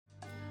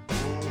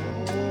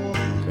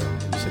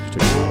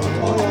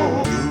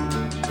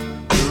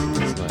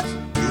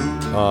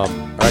All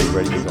right, you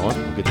ready to get going?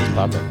 We'll get this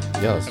popping.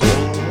 Yeah, let's do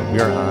it. We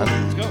are on.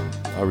 Let's go.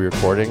 Are we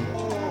recording?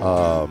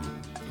 All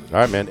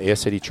right, man.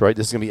 ASA Detroit.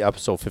 This is gonna be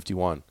episode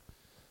 51.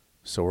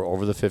 So we're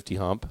over the 50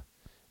 hump,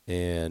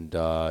 and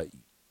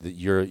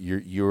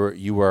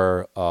you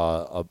are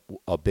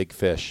a big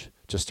fish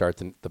to start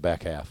the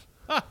back half.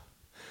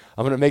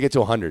 I'm going to make it to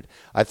 100.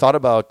 I thought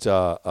about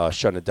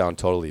shutting it down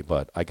totally,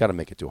 but I got to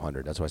make it to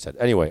 100. That's what I said.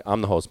 Anyway,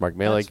 I'm the host, Mark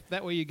Malig.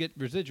 That way you get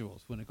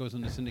residuals when it goes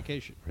into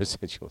syndication.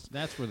 Residuals.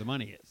 That's where the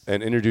money is.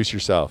 And introduce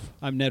yourself.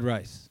 I'm Ned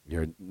Rice.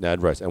 You're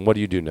Ned Rice. And what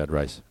do you do, Ned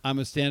Rice? I'm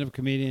a stand-up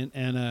comedian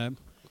and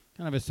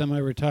kind of a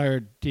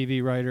semi-retired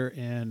TV writer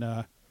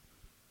and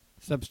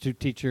substitute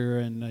teacher,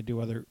 and I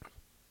do other,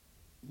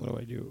 what do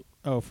I do?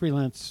 Oh,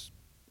 freelance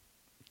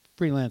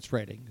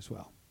writing as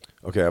well.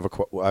 Okay, I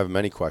have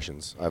many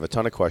questions. I have a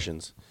ton of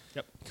questions.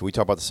 Yep. Can we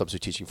talk about the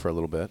substitute teaching for a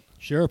little bit?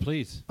 Sure,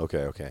 please.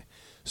 Okay.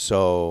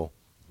 So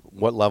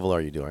what level are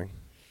you doing?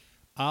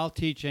 I'll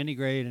teach any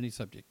grade, any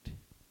subject.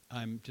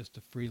 I'm just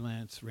a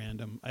freelance,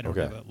 random. I don't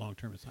have a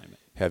long-term assignment.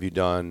 Have you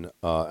done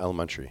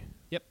elementary?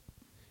 Yep.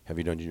 Have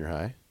you done junior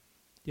high?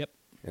 Yep.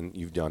 And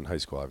you've done high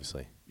school,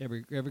 obviously.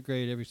 Every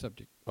grade, every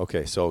subject.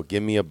 Okay, so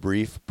give me a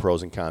brief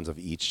pros and cons of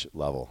each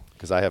level,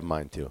 because I have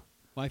mine too.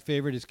 My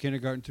favorite is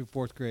kindergarten through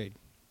fourth grade.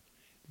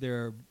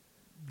 They're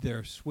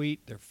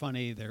sweet. They're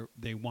funny.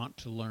 They want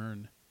to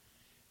learn.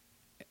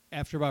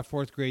 After about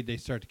fourth grade, they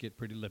start to get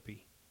pretty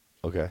lippy.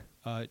 Okay.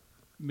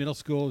 Middle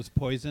school is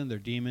poison. They're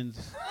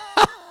demons.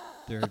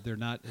 they're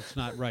not. It's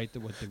not right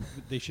that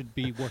they should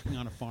be working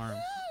on a farm.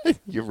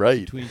 You're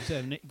right. Between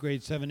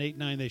grade 7, 8,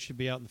 9, they should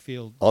be out in the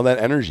field. All that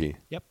energy.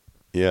 Yep.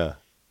 Yeah.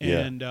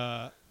 And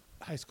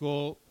high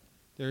school,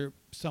 they're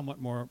somewhat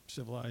more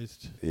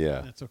civilized.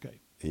 Yeah. That's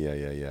okay.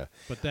 Yeah.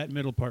 But that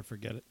middle part,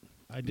 forget it.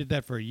 I did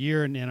that for a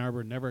year in Ann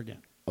Arbor, never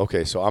again.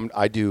 Okay, so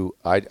I teach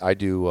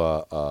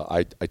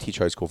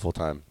high school full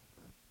time.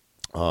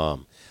 I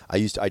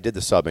did the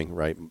subbing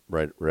right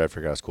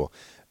after I got out of school,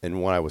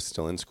 and when I was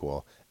still in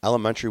school,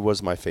 elementary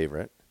was my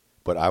favorite.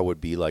 But I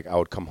would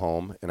come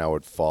home and I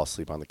would fall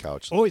asleep on the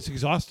couch. Oh, it's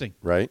exhausting.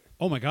 Right?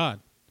 Oh my God.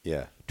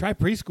 Yeah. Try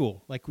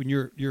preschool, like when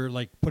you're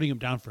like putting them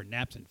down for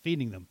naps and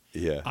feeding them.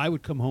 Yeah. I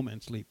would come home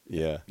and sleep.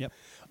 Yeah. Yep.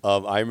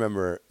 I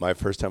remember my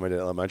first time I did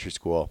elementary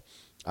school.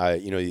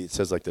 It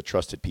says like the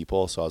trusted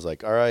people. So I was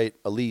like, all right,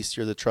 Elise,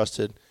 you're the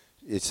trusted.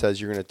 It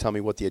says you're going to tell me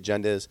what the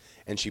agenda is.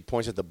 And she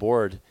points at the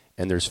board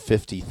and there's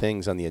 50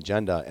 things on the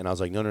agenda. And I was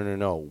like,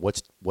 no.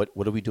 What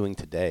are we doing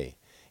today?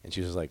 And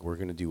she was like, we're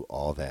going to do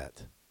all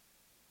that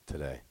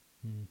today.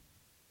 The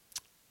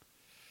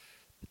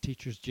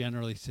teachers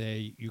generally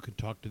say you can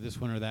talk to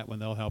this one or that one.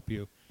 They'll help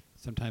you.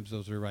 Sometimes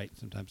those are right.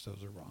 Sometimes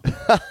those are wrong.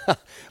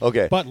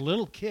 Okay. But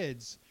little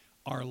kids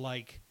are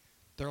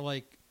they're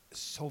like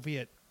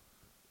Soviet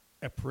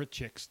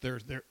apparatchiks.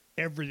 They're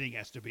everything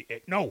has to be.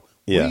 No,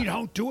 Yeah. we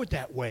don't do it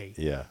that way.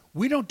 Yeah.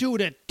 We don't do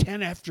it at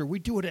 10 after. We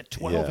do it at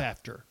 12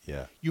 after.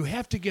 Yeah. You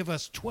have to give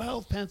us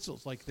 12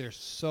 pencils. Like they're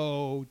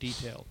so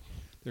detailed.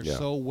 They're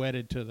so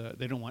wedded to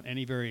they don't want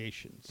any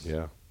variations.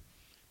 Yeah.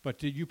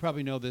 But you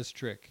probably know this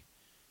trick.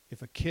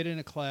 If a kid in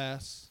a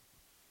class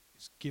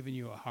is giving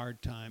you a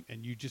hard time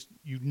and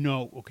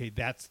okay,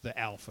 that's the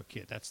alpha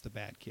kid. That's the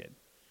bad kid.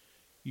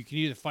 You can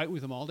either fight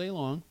with them all day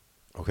long.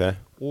 Okay.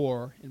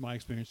 Or, in my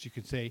experience, you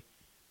could say,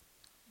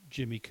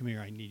 Jimmy, come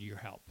here. I need your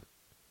help.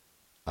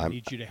 I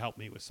need you to help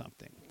me with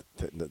something.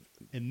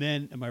 And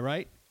then, am I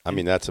right?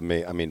 That's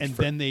amazing. And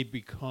then they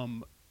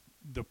become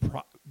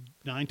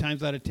 9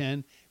 times out of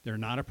 10, they're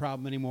not a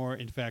problem anymore.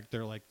 In fact,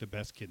 they're like the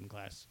best kid in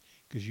class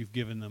because you've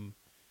given them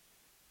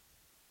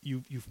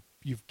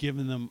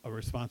a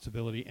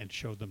responsibility and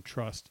showed them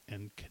trust,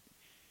 and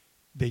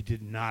they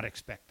did not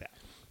expect that.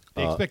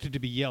 They expected to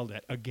be yelled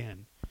at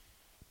again.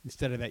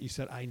 Instead of that, you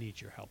said, I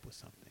need your help with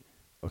something.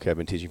 Okay, I've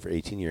been teaching for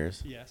 18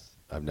 years. Yes.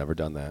 I've never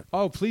done that.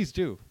 Oh, please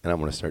do. And I'm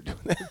going to start doing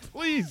that.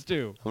 Please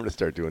do. I'm going to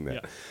start doing that.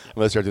 Yeah. I'm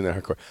going to start doing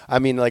that hardcore.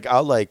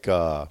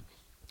 I'll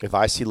if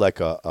I see like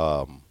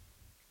the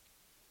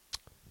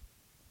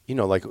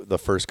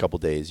first couple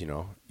days,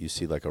 you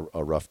see like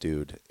a rough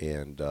dude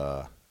and,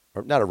 or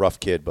not a rough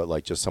kid, but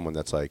like just someone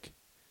that's like,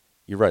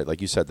 you're right.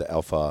 Like you said, the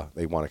alpha,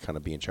 they want to kind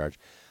of be in charge.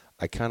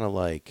 I kind of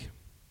like,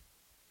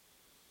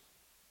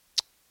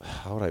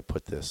 how would I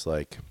put this?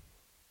 Like,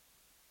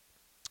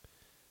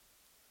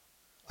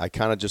 I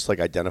kind of just like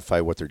identify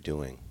what they're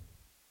doing,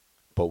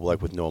 but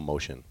like with no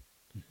emotion.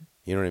 Mm-hmm.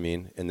 You know what I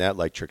mean? And that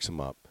like tricks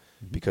them up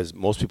because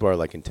most people are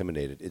like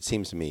intimidated. It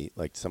seems to me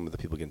like some of the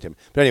people get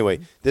intimidated. But anyway,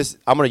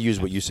 I'm going to use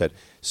what you said.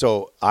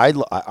 So I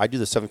do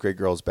the 7th grade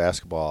girls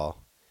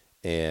basketball,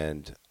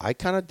 and I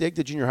kind of dig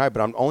the junior high,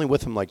 but I'm only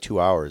with them like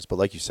 2 hours. But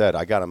like you said,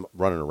 I got them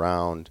running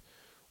around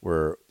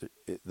where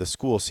the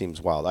school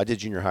seems wild. I did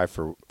junior high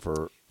for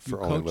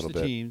only a little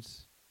bit.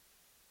 Teams.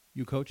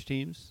 You coach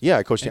teams? Yeah,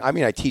 I coach teams. I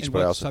mean, I teach, but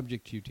I also. What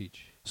subject do you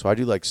teach? So I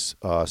do like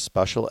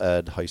special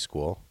ed high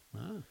school.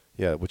 Ah.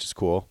 Yeah, which is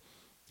cool.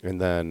 And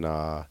then,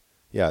 I'm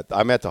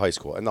at the high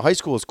school. And the high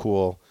school is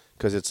cool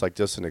because it's like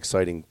just an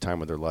exciting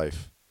time of their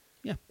life.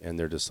 Yeah. And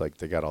they're just like,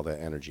 they got all that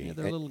energy. Yeah,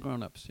 they're little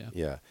grown-ups, yeah.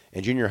 Yeah.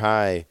 And junior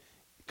high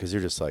because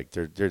they're just like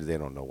they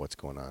don't know what's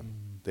going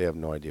on. They have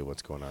no idea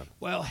what's going on.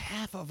 Well,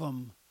 half of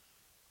them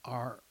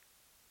are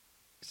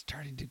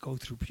starting to go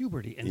through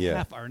puberty, and Yeah.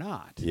 half are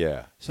not.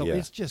 Yeah. So yeah.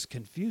 it's just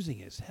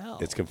confusing as hell.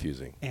 It's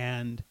confusing.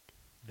 And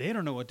they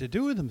don't know what to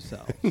do with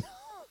themselves.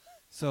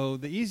 So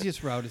the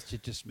easiest route is to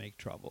just make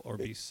trouble or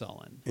be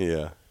sullen.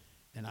 Yeah.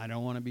 And I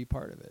don't want to be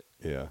part of it.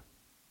 Yeah.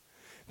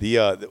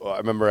 I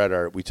remember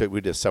at we did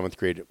 7th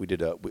grade. We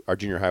did our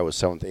junior high was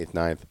 7th, 8th,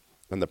 9th,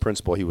 and the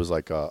principal he was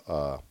like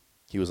a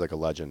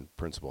legend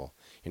principal,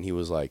 and he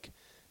was like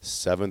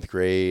 7th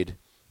grade.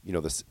 You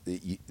know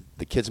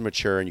the kids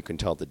mature and you can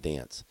tell at the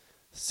dance.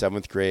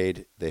 7th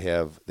grade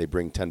they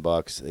bring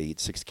 $10. They eat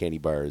 6 candy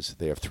bars.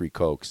 They have 3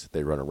 Cokes.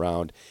 They run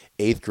around.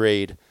 8th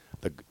grade.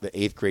 The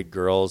 8th grade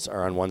girls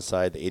are on one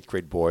side. The 8th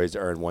grade boys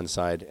are on one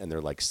side, and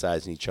they're like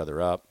sizing each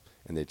other up.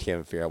 And they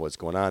can't figure out what's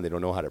going on. They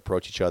don't know how to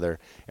approach each other.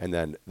 And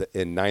then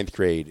in 9th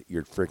grade,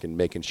 you're freaking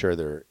making sure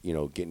they're,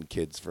 getting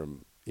kids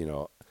from,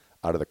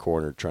 out of the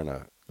corner trying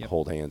to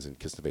hold hands and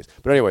kiss the face.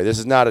 But anyway, this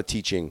is not a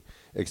teaching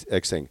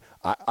thing.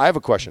 I have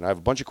a question. I have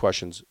a bunch of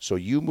questions. So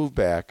you move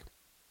back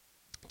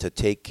to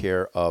take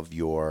care of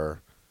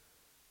your,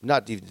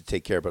 not even to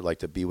take care, but like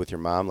to be with your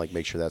mom, like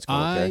make sure that's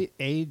going okay? I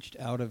aged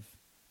out of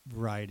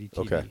variety TV.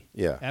 Okay,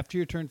 yeah. After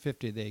you turn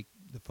 50, the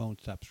phone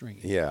stops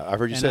ringing. Yeah, I've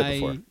heard you say it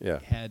before.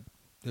 Yeah.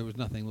 There was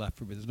nothing left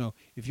for me.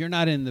 If you're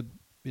not in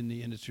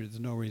the industry, there's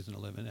no reason to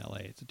live in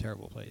L.A. It's a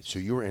terrible place. So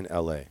you were in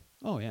L.A.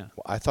 Oh yeah.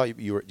 Well, I thought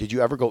you were. Did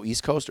you ever go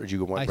East Coast or did you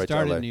go right to L.A.? I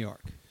started in New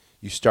York.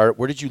 You started.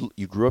 Where did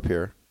you grew up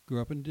here?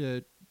 Grew up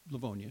in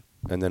Livonia.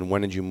 And then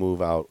when did you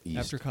move out east?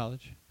 After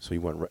college. So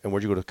you went. And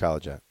where'd you go to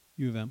college at?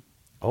 U of M.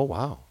 Oh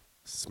wow,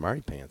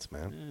 smarty pants,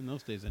 man. In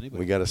those days, anybody.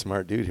 We got a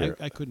smart dude here.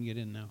 I couldn't get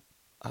in now.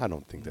 I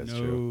don't think that's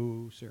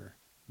true. No, sir,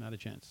 not a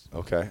chance.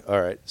 Okay,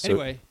 all right. So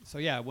Anyway,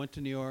 I went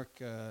to New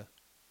York.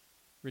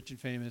 Rich and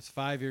famous.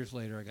 5 years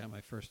later, I got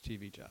my first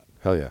TV job.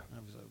 Hell yeah. I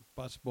was a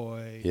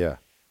busboy, Yeah.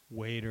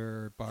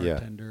 waiter,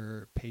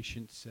 bartender,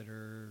 patient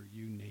sitter,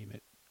 you name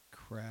it.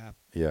 Crap.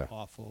 Yeah.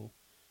 Awful.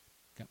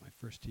 Got my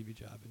first TV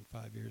job in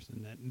 5 years,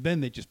 and then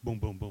they just boom,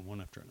 boom, boom,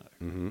 one after another.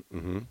 Mm-hmm.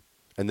 Mm-hmm.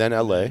 And then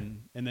L.A.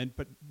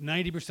 But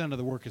 90% of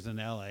the work is in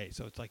L.A.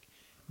 So it's like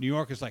New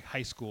York is like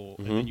high school,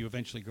 and then you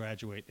eventually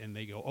graduate, and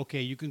they go,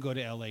 okay, you can go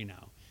to L.A.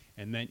 now.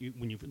 And then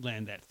when you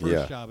land that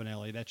first job in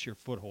L.A., that's your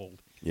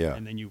foothold. Yeah.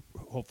 And then you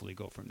hopefully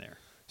go from there.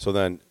 So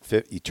then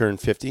you turned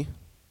 50,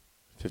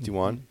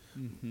 51.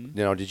 Mm-hmm.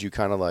 Now, did you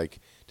kind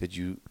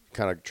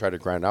of try to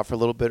grind out for a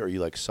little bit, or you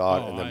like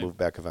saw it and then moved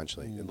back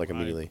eventually,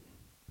 immediately?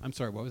 I'm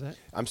sorry, what was that?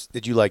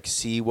 Did you like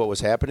see what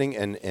was happening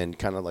and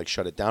kind of like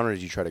shut it down, or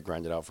did you try to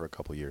grind it out for a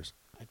couple years?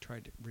 I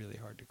tried really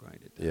hard to grind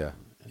it down. Yeah,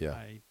 And yeah.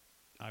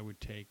 I would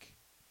take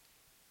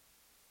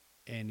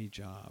any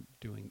job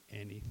doing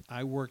anything.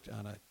 I worked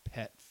on a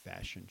pet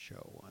fashion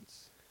show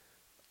once.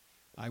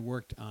 I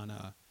worked on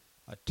a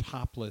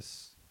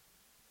topless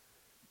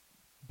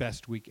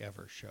best week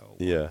ever show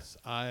once.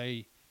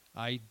 Yeah.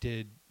 I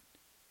did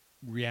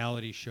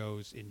reality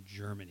shows in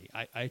Germany.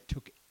 I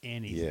took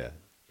anything. Yeah.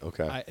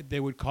 Okay. They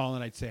would call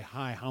and I'd say,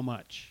 "Hi, how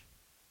much?"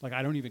 Like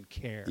I don't even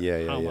care.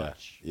 Yeah. How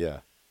much? Yeah.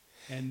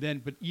 And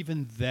then, but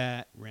even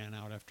that ran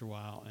out after a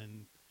while,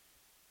 and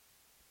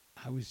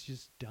I was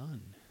just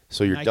done.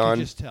 So you're I done,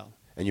 could just tell.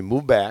 and you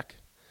move back.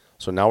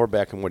 So now we're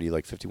back in, what are you,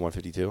 like 51,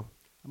 52?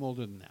 I'm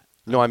older than that.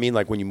 No, I mean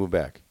like when you move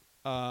back.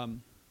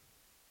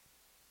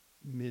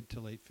 Mid to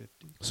late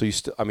 50s. So you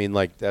still, I mean,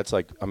 like that's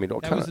like, I mean,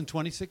 what That kind was of? in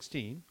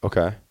 2016,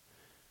 Okay.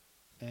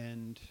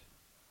 and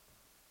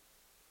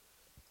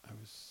I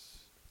was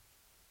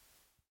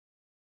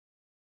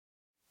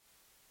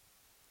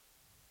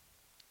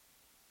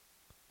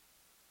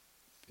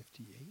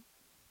 58.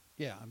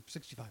 Yeah, I'm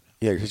 65 now.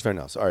 Yeah, you're 65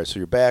 now. So, all right, so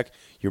you're back.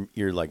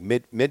 You're like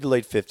mid to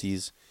late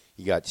 50s.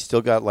 You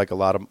still got like a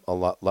ton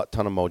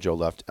of mojo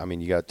left. I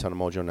mean, you got a ton of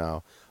mojo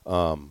now.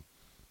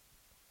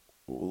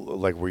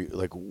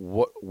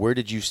 Where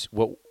did you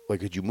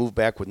did you move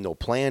back with no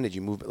plan? Did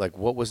you move like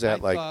what was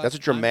that like? That's a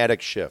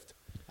dramatic shift.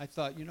 I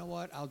thought, you know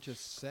what? I'll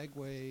just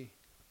segue.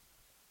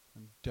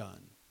 I'm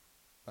done,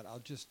 but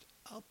I'll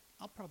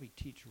probably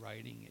teach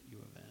writing at U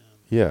of M.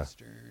 Yeah.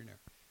 Eastern,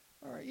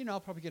 or I'll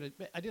probably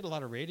I did a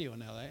lot of radio in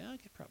LA. I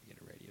could probably get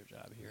a radio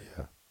job here.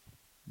 Yeah.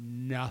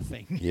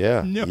 Nothing.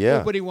 Yeah.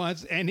 Nobody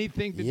wants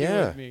anything to do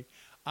Yeah. with me.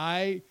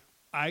 I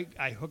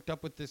hooked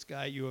up with this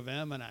guy at U of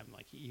M, and I'm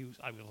like,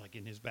 I was like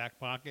in his back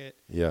pocket.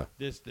 Yeah.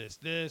 This.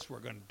 We're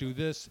gonna do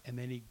this, and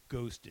then he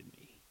ghosted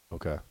me.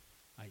 Okay.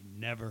 I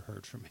never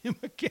heard from him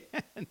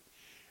again.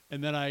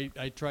 And then I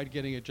tried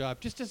getting a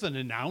job just as an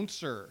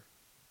announcer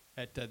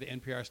at the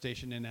NPR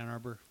station in Ann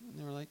Arbor, and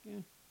they were like,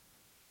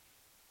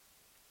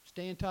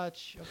 "Stay in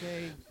touch,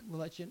 okay? We'll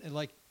let you." And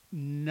like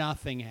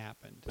nothing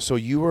happened. So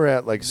you were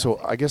at like Nothing. so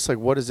I guess like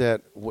what is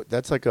that?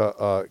 That's like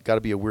a got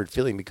to be a weird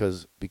feeling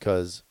because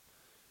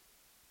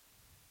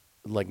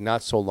like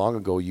not so long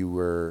ago you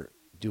were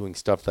doing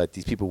stuff that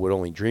these people would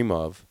only dream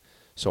of.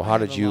 So how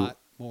did you?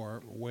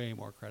 way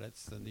more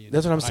credits than the.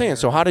 That's what I'm saying.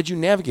 So entire- how did you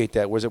navigate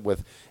that? Was it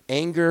with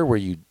anger? Were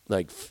you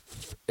like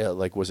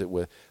was it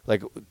with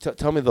like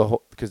tell me the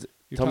whole because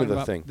You're tell me talking the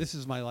about, thing. This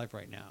is my life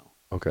right now.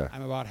 Okay.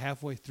 I'm about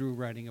halfway through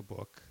writing a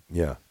book.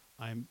 Yeah.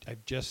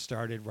 I've just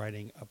started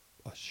writing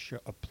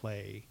a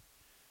play.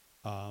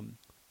 I'm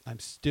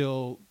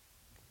still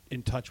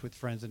in touch with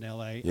friends in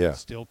LA. Yeah. I'm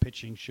still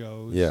pitching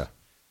shows. Yeah.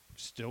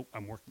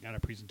 I'm working on a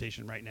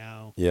presentation right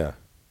now. Yeah.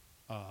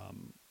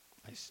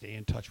 I stay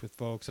in touch with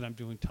folks, and I'm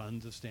doing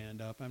tons of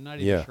stand-up. I'm not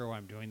Yeah. even sure why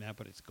I'm doing that,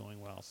 but it's going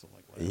well. So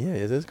like, whatever. Yeah,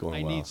 it is going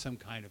I well. need some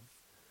kind of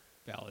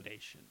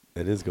validation.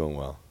 It is going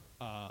well.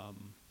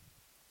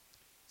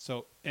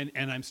 So and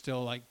I'm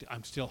still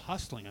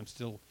hustling. I'm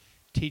still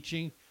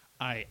teaching.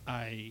 On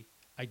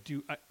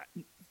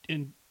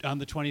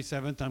the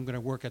 27th, I'm going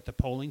to work at the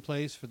polling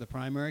place for the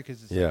primary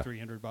because it's Yeah. like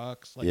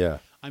 $300. Like, Yeah.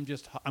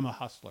 I'm a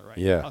hustler, right?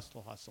 Yeah.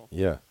 Hustle.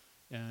 Yeah.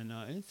 And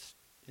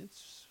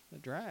it's a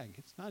drag.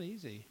 It's not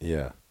easy.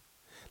 Yeah.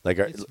 Like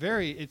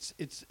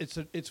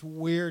It's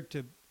weird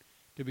to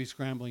be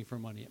scrambling for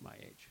money at my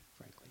age.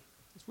 Frankly,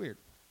 it's weird.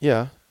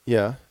 yeah.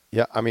 Yeah.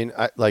 Yeah. I mean,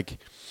 I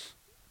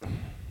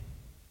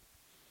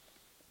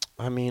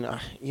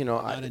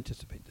Not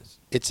anticipate this.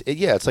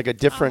 it's like a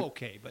different. I'm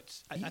okay, but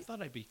I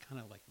thought I'd be kind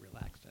of like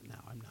relaxed, and now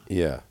I'm not.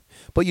 Yeah.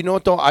 But you know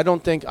what though? I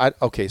don't think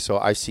okay, so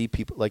I see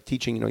people like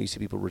teaching, you see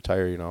people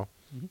retire,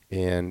 Mm-hmm.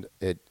 and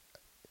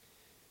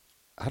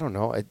I don't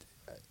know,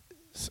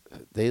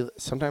 they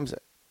sometimes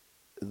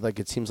like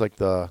it seems like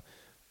the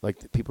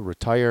people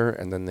retire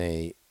and then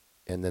they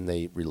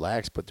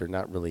relax, but they're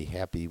not really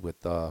happy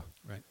with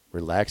Right.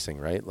 relaxing,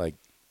 right? Like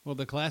Well,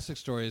 the classic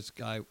story is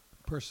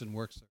person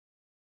works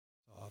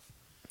off,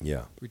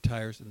 yeah.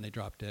 retires, and they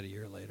drop dead a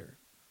year later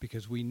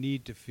because we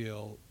need to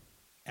feel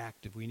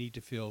active. We need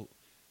to feel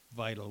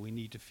vital. We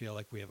need to feel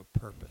like we have a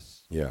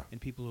purpose. Yeah. And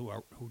people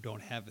who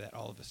don't have that,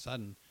 all of a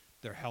sudden,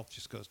 their health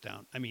just goes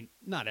down. I mean,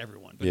 not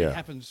everyone, but Yeah. it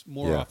happens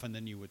more Yeah. often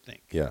than you would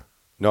think. Yeah.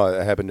 No,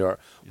 it happened to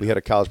we had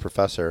a college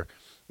professor,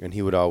 and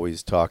he would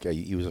always talk.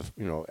 He was,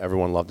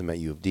 everyone loved him at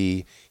U of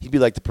D. He'd be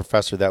like the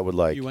professor that would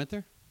like. You went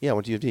there? Yeah, I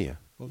went to U of D. Yeah.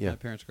 Both yeah. my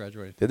parents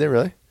graduated. Did they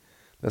really?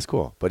 That's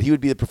cool. But he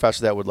would be the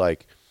professor that would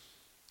like,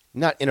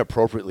 not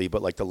inappropriately,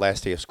 but like the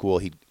last day of school,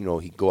 he'd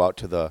go out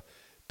to the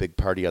big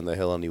party on the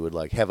hill and he would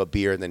like have a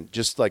beer and then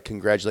just like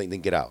congratulate and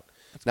then get out.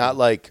 That's Not cool.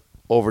 like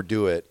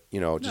overdo it,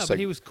 just No, like but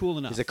he was cool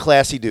enough. he's a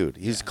classy dude.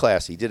 He's Yeah.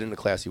 classy. He did it in a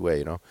classy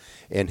way,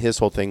 And his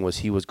whole thing was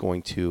he was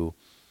going to,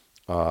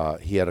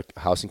 he had a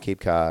house in Cape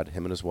Cod,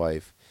 him and his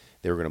wife.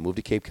 They were going to move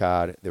to Cape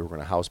Cod. They were going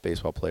to house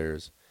baseball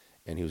players,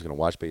 and he was going to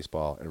watch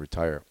baseball and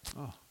retire.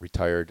 Oh,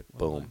 Retired,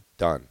 well boom,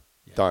 done.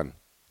 Yeah. Done.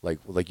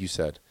 Like you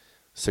said,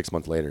 6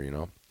 months later,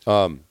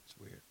 it's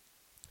weird.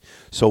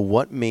 So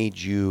what made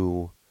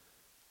you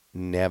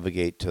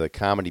navigate to the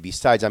comedy?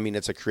 Besides, I mean,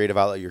 it's a creative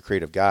outlet. You're a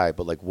creative guy,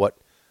 but like,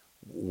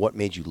 what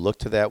made you look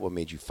to that? What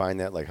made you find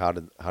that? Like, how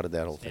did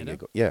that whole thing Stand-up?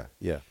 go? Yeah,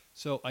 yeah.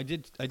 So I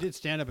did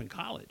stand up in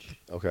college,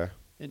 Okay.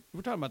 and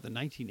we're talking about the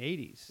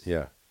 1980s.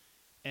 Yeah.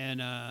 And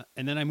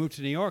then I moved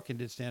to New York and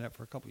did stand up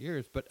for a couple of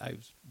years, but I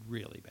was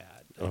really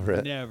bad. I Oh,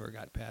 really? never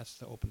got past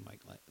the open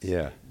mic line.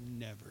 Yeah.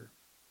 Never.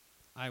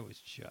 I was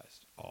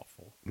just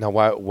awful. Now,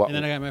 why? What? And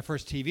then I got my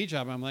first TV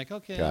job. And I'm like,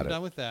 okay, Got I'm it.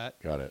 done with that.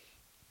 Got it.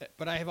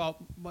 But I have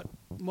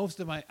most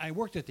of my. I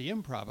worked at the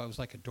Improv. I was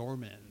like a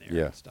doorman there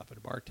Yeah. and stuff, and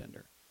a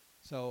bartender.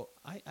 So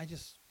I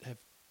just have.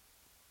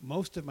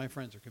 Most of my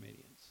friends are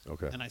comedians.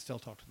 Okay. And I still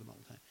talk to them all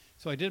the time.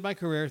 So I did my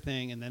career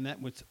thing, and then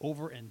that was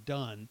over and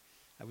done.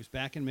 I was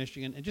back in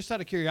Michigan, and just out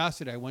of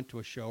curiosity, I went to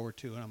a show or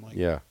two, and I'm like,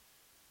 Yeah.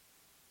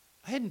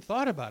 I hadn't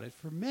thought about it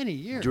for many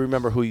years. Do you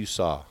remember who you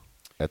saw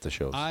at the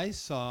shows? I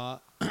saw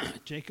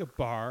Jacob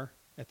Barr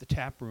at the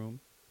Tap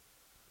Room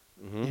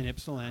Mhm. in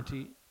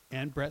Ypsilanti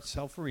and Brett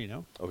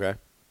Selferino. Okay.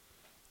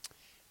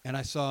 And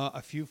I saw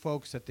a few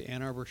folks at the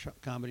Ann Arbor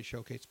Comedy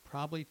Showcase,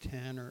 probably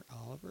Tanner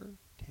Oliver.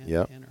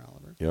 Yep. Tanner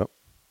Oliver. Yep.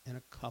 And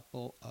a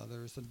couple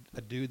others. A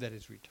dude that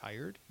is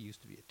retired. He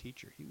used to be a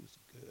teacher. He was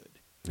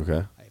good.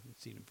 Okay. I haven't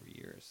seen him for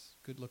years.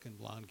 Good-looking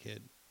blonde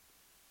kid.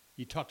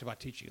 He talked about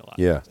teaching a lot.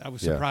 Yeah, I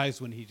was yeah. surprised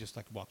when he just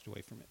like walked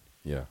away from it.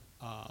 Yeah.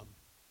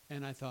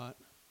 And I thought,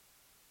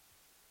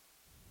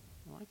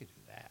 well, I could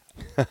do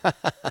that.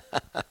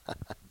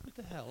 What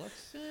the hell?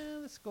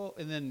 Let's go.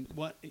 And then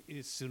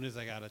as soon as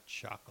I got a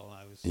chuckle,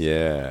 I was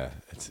Yeah.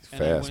 It's and I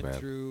fast, went man.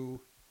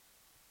 through.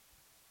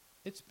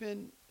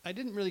 I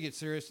didn't really get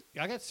serious.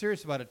 I got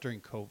serious about it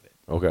during COVID.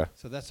 Okay.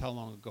 So that's how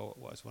long ago it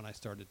was when I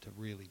started to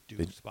really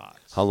do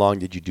spots. How long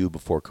did you do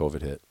before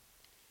COVID hit?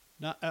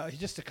 Not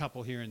just a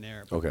couple here and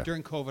there. But Okay.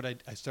 During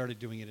COVID, I started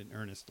doing it in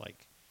earnest.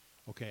 Like,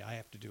 okay, I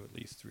have to do at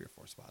least 3 or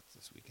 4 spots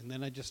this week, and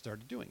then I just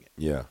started doing it.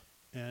 Yeah.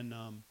 And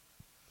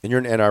And you're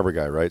an Ann Arbor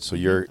guy, right? So Mhm.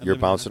 I you're live in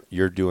bouncing.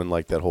 You're doing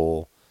like that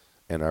whole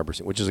Ann Arbor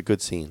scene, which is a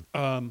good scene.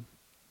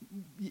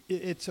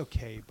 it's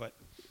okay, but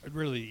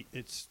really,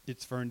 it's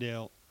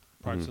Ferndale,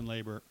 Parks Mhm. and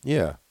Labor,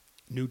 Yeah.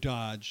 New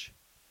Dodge,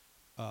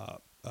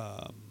 half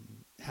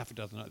a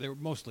dozen. They were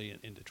mostly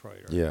in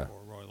Detroit or, Yeah.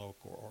 or Royal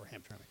Oak or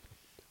Hamtramck.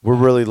 We're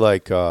really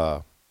like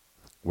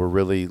we're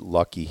really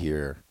lucky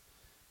here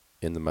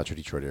in the Metro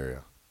Detroit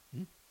area.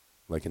 Hmm.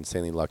 Like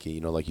insanely lucky.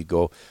 You know, like you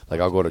go,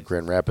 like I'll go to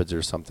Grand Rapids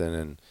or something,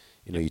 and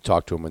you know, you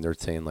talk to them, and they're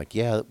saying like,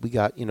 yeah, we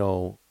got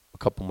a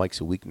couple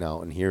mics a week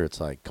now, and here it's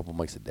like a couple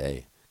mics a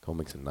day, a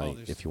couple mics a night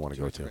if you want to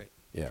go to. Great.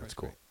 Yeah, Detroit's it's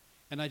cool. great.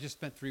 And I just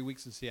spent 3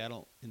 weeks in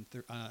Seattle in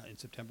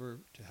September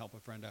to help a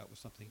friend out with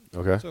something.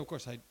 Okay. So of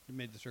course I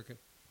made the circuit.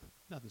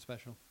 Nothing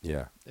special.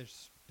 Yeah.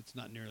 It's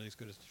not nearly as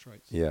good as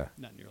Detroit's. Yeah.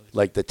 Not nearly.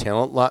 Like the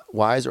talent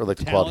wise, or like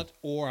the talent quality.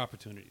 or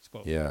opportunities,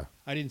 both. Yeah.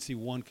 I didn't see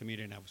one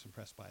comedian I was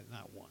impressed by.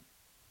 Not one.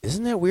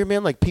 Isn't that weird,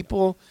 man? Like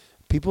people,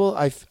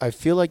 I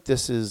feel like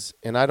this is,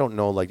 and I don't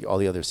know like all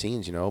the other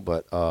scenes, you know,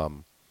 but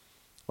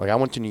like I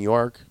went to New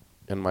York,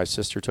 and my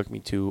sister took me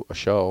to a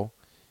show,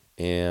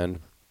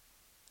 and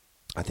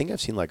I think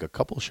I've seen like a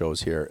couple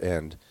shows here,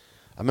 and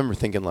I remember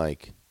thinking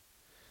like,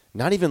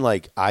 not even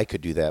like I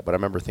could do that, but I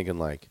remember thinking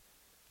like,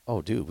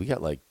 oh, dude, we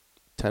got like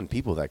 10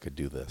 people that could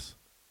do this,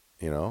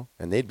 you know,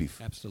 and they'd be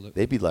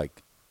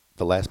like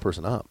the last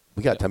person up.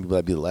 We got 10 people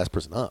that'd be the last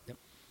person up. Yep.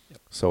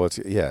 So it's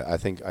I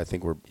think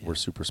we're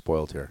super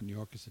spoiled here. New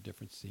York is a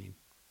different scene.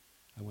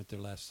 I went there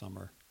last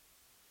summer,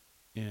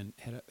 and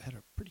had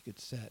a pretty good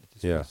set at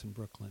this place in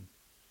Brooklyn.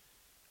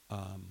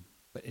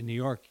 But in New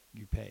York,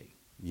 you pay.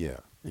 Yeah.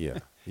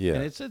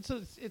 And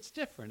it's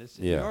different.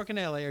 New York and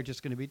LA are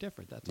just going to be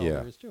different. That's all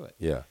there is to it.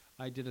 Yeah.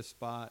 I did a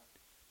spot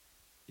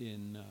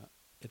in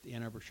at the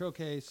Ann Arbor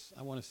Showcase.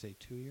 I want to say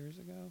 2 years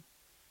ago.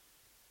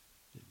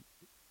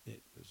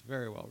 It was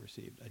very well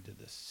received. I did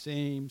the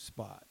same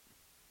spot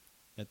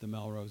at the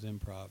Melrose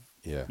Improv.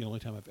 Yeah. The only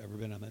time I've ever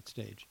been on that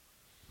stage.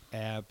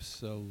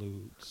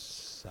 Absolute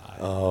silence.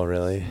 Oh,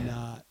 really?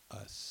 Not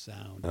a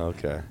sound.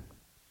 Okay.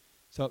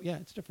 So yeah,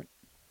 it's different.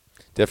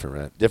 Different,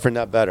 right? Different,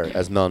 not better,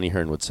 as Melanie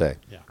Hearn would say.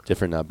 Yeah.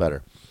 Different, not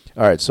better.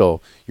 All right, so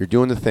you're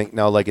doing the thing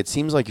now. Like it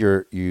seems like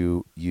you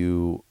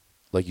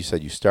like you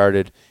said, you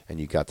started and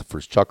you got the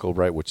first chuckle,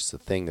 right? Which is the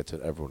thing that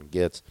everyone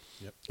gets.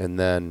 Yep. And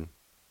then,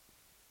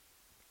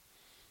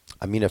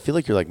 I mean, I feel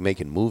like you're like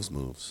making moves,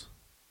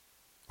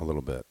 a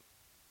little bit.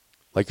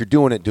 Like you're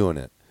doing it.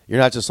 You're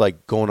not just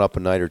like going up a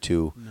night or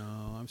two.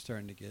 No, I'm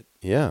starting to get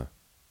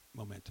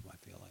momentum. I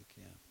feel like,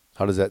 yeah.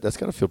 How does that? That's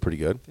got to feel pretty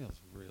good.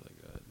 Feels really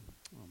good.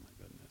 Oh my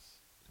goodness,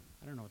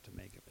 I don't know what to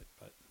make of it,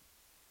 but.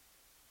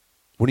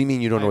 What do you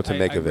mean you don't know what to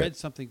make of it? I read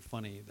something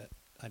funny that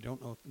I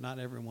don't know. Not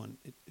everyone.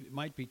 It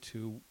might be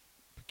too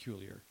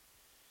peculiar.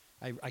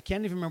 I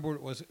can't even remember what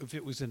it was. If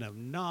it was in a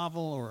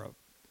novel or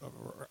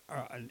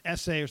an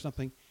essay or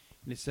something,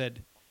 and it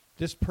said,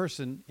 "This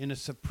person, in a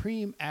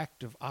supreme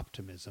act of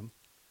optimism,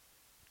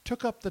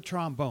 took up the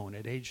trombone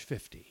at age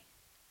 50."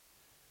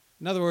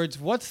 In other words,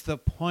 what's the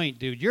point,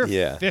 dude? You're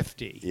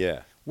 50.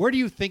 Yeah. Where do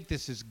you think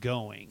this is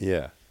going?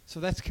 Yeah. So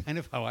that's kind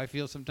of how I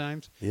feel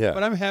sometimes. Yeah.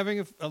 But I'm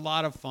having a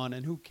lot of fun,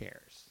 and who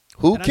cares?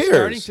 Who and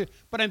cares?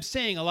 But I'm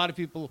saying a lot of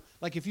people,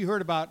 like if you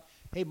heard about,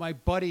 hey, my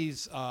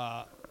buddy's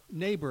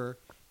neighbor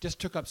just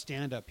took up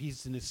stand-up.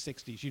 He's in his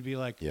 60s. You'd be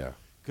like,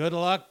 good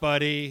luck,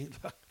 buddy.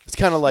 It's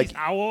kind of like. He's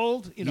how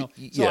old? You know.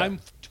 So yeah. I'm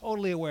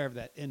totally aware of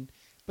that.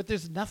 But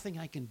there's nothing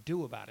I can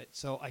do about it.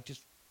 So I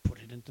just put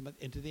it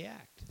into the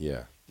act.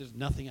 Yeah. There's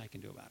nothing I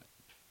can do about it.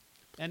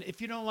 And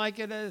if you don't like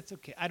it, it's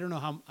okay. I don't know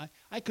how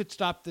I could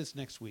stop this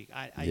next week.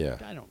 I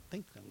don't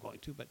think I'm going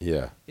to, but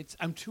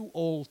I'm too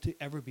old to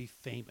ever be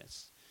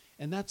famous,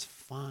 and that's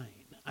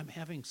fine. I'm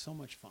having so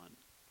much fun.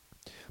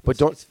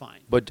 But it's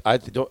fine. But I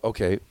don't.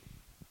 Okay.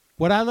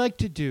 What I like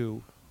to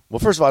do. Well,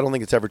 first of all, I don't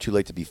think it's ever too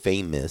late to be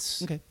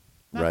famous. Okay.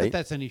 Not right?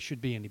 that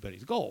should be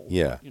anybody's goal.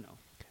 Yeah. You know.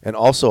 And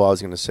also, I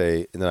was going to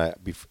say, and then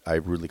I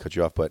rudely cut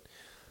you off, but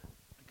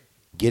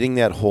getting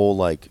that whole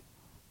like.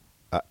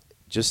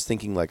 Just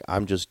thinking like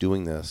I'm just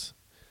doing this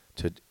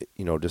to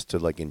just to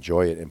like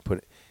enjoy it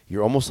and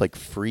you're almost like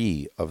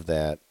free of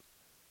that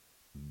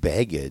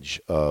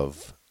baggage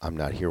of I'm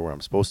not here where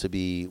I'm supposed to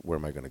be, where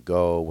am I going to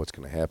go, what's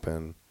going to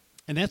happen.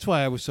 And that's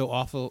why I was so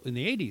awful in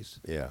the 80s.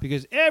 Yeah.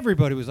 Because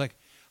everybody was like,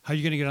 how are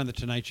you going to get on the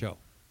Tonight Show?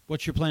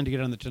 What's your plan to get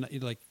on the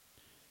Tonight? Like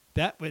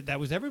that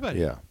was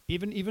everybody. Yeah.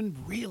 Even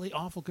really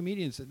awful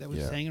comedians that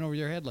was hanging over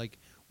their head like,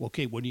 well,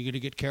 okay, when are you going to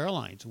get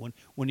Caroline's? When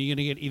are you going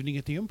to get Evening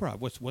at the Improv?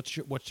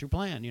 What's your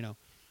plan? You know.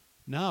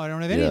 No, I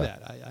don't have any of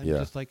that. I'm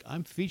just like,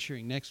 I'm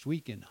featuring next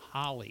week in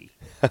Holly.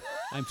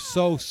 I'm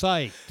so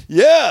psyched.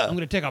 Yeah. I'm going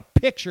to take a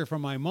picture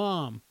from my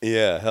mom.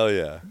 Yeah, hell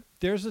yeah.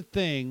 There's a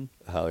thing.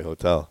 Holly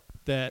Hotel.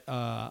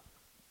 That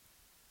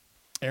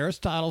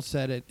Aristotle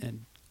said it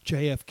and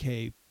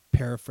JFK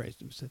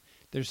paraphrased him. Said,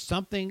 there's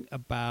something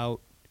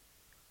about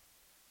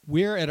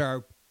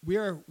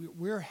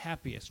we're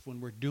happiest when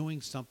we're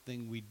doing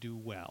something we do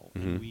well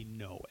and we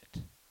know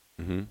it.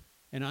 Mm-hmm.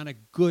 And on a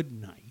good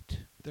night,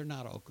 they're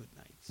not all good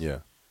nights. Yeah.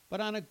 But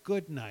on a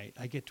good night,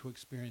 I get to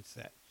experience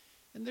that.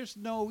 And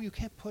you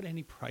can't put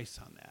any price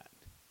on that.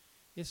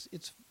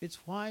 It's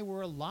why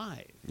we're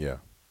alive. Yeah.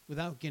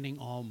 Without getting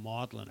all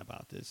maudlin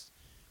about this.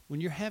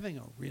 When you're having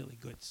a really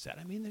good set,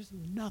 I mean, there's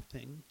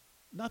nothing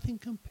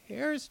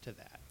compares to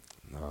that.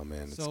 Oh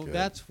man, it's so good.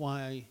 that's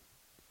why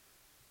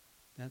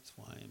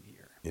I'm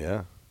here.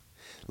 Yeah.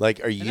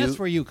 Like, are you? And that's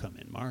where you come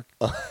in, Mark.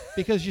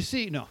 Because you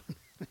see, no.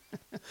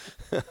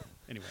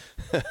 Anyway.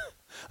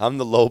 I'm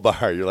the low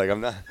bar. You're like,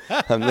 I'm not.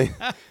 I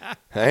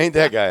ain't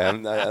that guy.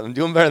 I'm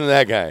doing better than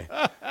that guy.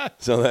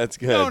 So that's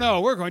good.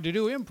 No, we're going to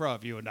do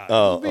improv, you and I.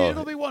 Oh,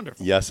 It'll be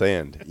wonderful. Yes,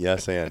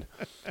 and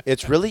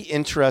it's really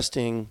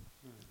interesting.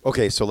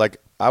 Okay, so like,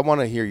 I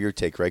want to hear your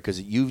take, right?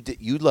 Because you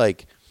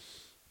like,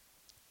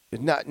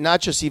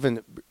 not just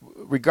even,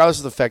 regardless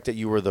of the fact that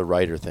you were the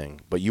writer thing,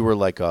 but you were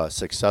like a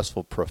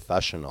successful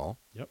professional.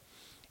 Yep.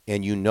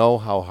 And you know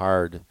how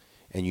hard,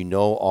 and you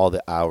know all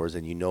the hours,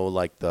 and you know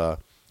like the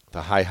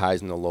high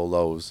highs and the low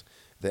lows,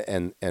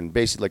 and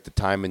basically like the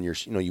time in your,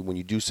 when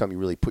you do something, you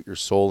really put your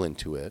soul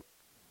into it,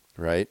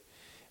 right?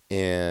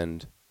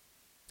 And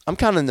I'm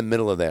kind of in the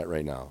middle of that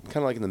right now. I'm kind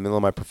of like in the middle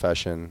of my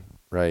profession,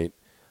 right?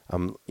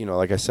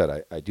 Like I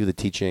said, I do the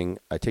teaching,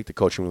 I take the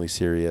coaching really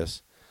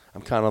serious.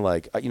 I'm kind of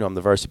like, I'm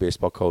the varsity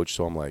baseball coach,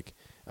 so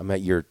I'm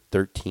at year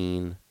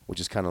 13, which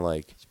is kind of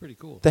like It's pretty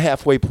cool. the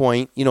halfway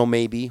point,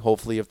 maybe,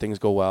 hopefully, if things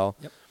go well.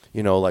 Yep.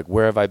 Like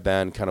where have I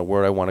been, kind of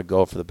where I want to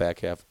go for the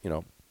back half,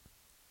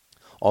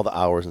 all the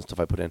hours and stuff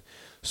I put in.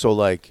 So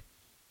like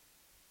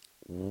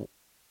there's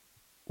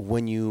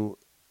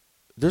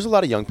a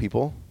lot of young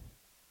people,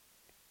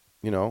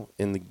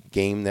 in the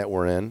game that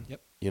we're in,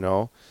 Yep.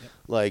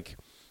 like,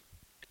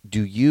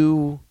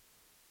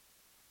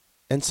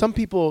 and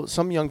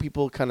some young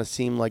people kind of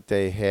seem like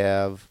they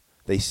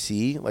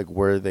see like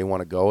where they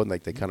want to go and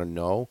like they kind of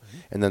know. Mm-hmm.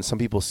 And then some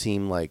people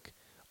seem like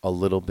a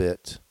little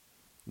bit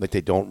like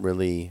they don't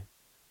really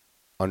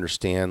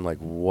understand like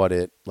what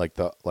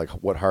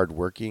hard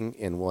working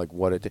and like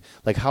what it,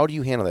 like, how do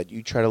you handle that?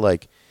 You try to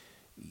like,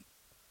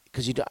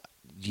 because you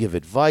give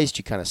advice,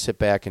 you kind of sit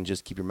back and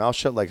just keep your mouth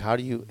shut. Like, how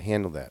do you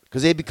handle that?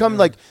 Because they become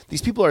like,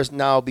 these people are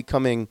now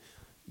becoming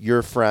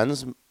your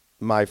friends,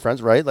 my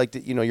friends, right? Like,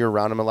 you're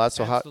around them a lot.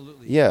 So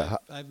Absolutely. how? Yeah.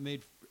 I've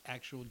made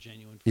actual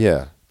genuine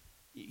friends.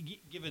 Yeah.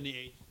 Given the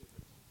age.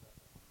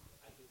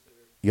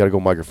 You got to go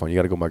microphone.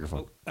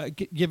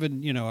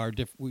 Given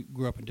we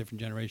grew up in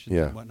different generations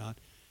Yeah. and whatnot,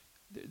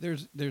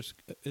 there's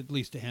at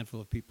least a handful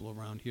of people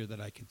around here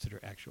that I consider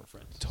actual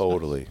friends. It's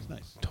Totally. nice. It's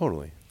nice.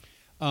 Totally.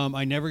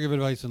 I never give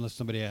advice unless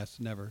somebody asks.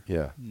 Never.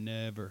 Yeah.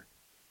 Never.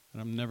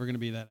 And I'm never going to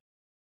be that.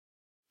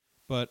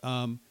 But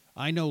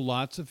I know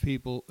lots of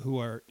people who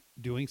are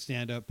doing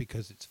stand-up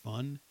because it's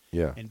fun.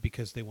 Yeah. And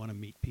because they want to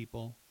meet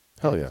people.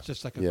 Hell yeah. It's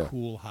just like a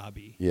cool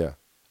hobby. Yeah.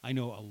 I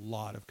know a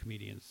lot of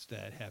comedians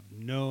that have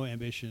no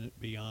ambition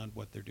beyond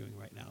what they're doing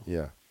right now.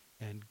 Yeah.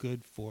 And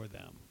good for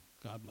them.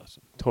 God bless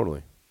them.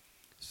 Totally.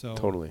 So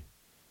Totally.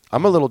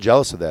 I'm a little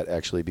jealous of that,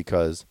 actually,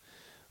 because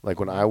like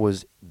when I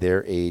was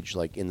their age,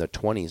 like in the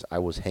 20s, I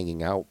was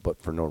hanging out,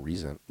 but for no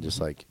reason,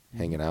 just like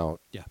hanging out.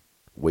 Yeah.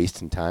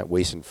 Wasting time,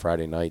 wasting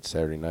Friday nights,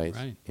 Saturday nights,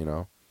 Right.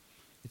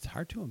 It's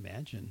hard to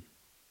imagine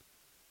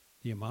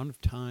the amount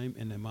of time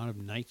and the amount of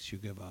nights you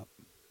give up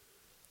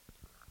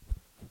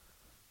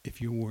if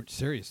you weren't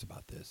serious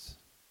about this.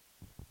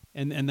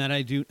 And that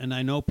I do, and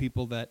I know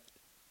people that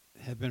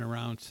have been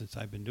around since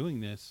I've been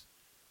doing this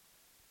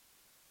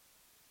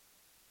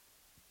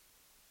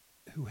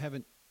who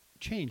haven't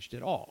changed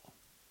at all.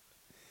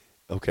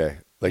 Okay.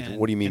 Like, And-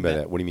 what do you mean and by that-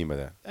 that? What do you mean by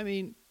that? I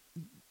mean,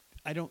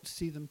 I don't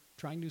see them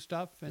trying new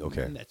stuff, and,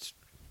 Okay. and that's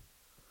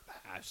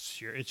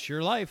it's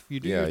your life. You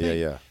do Yeah, your thing.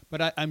 yeah.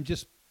 But I'm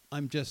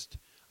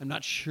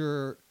not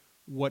sure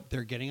what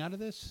they're getting out of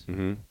this.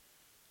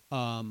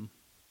 Mm-hmm.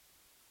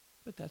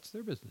 But that's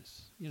their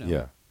business,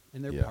 Yeah.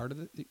 And they're Yeah. part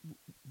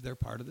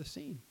of the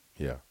scene.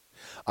 Yeah.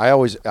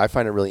 I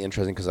find it really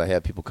interesting because I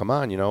have people come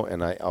on,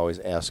 and I always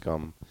ask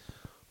them,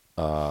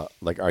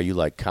 like, are you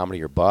like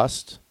comedy or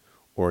bust,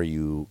 or are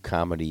you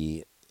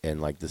comedy and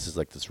like this is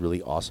like this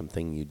really awesome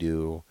thing you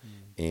do,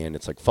 and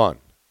it's like fun,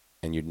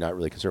 and you're not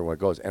really concerned where it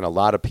goes. And a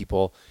lot of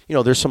people,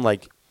 there's some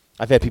like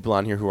I've had people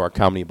on here who are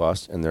comedy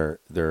bust and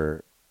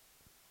they're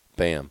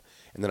bam,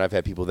 and then I've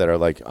had people that are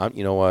like,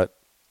 you know what,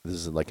 this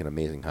is like an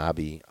amazing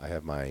hobby. I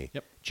have my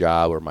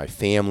job or my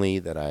family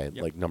that I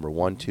like number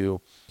one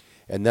to.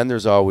 And then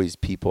there's always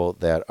people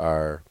that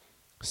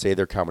say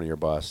they're comedy or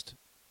bust,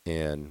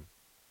 and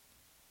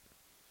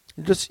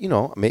just, I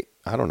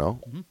don't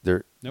know.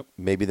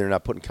 Maybe they're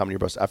not putting comedy or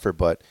bust effort,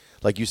 but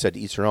like you said, to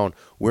each their own.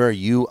 Where are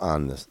you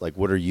on this? Like,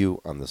 what are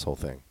you on this whole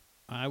thing?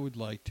 I would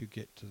like to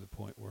get to the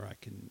point where I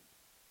can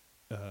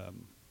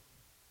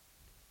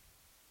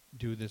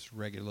do this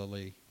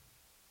regularly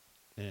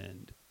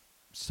and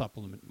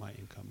supplement my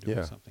income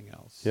doing something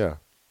else. Yeah.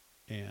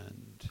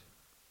 And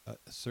a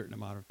certain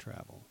amount of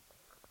travel.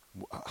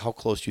 How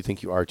close do you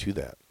think you are to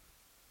that?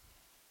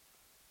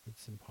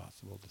 It's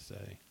impossible to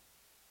say.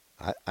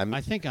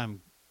 I think I've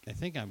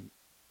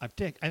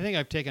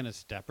taken a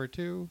step or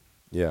two.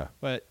 Yeah.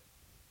 But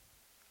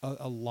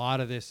a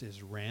lot of this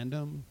is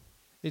random.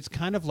 It's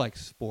kind of like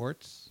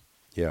sports.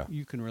 Yeah.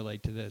 You can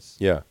relate to this.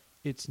 Yeah.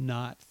 It's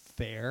not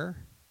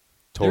fair.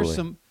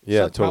 Totally.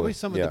 There's probably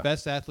some of the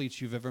best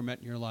athletes you've ever met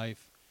in your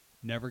life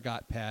never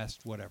got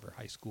past whatever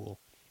high school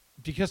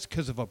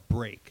because of a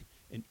break,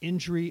 an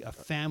injury, a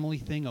family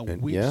thing,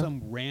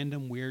 some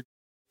random weird.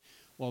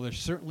 Well, there's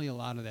certainly a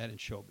lot of that in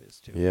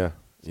showbiz too. Yeah.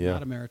 It's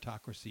not a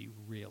meritocracy,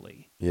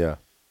 really. Yeah.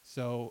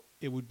 So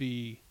it would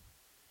be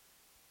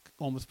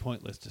almost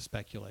pointless to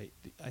speculate.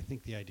 I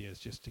think the idea is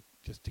just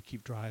to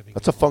keep driving.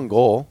 That's a fun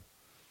goal.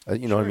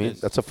 You know what I Sure it mean?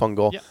 is. That's a fun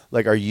goal. Yep.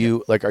 Like, are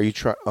you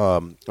trying?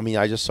 I mean,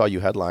 I just saw you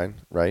headline,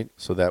 right?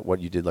 So that what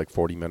you did like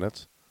 40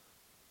 minutes.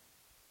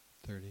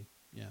 30.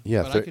 Yeah.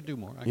 Yeah, But I could do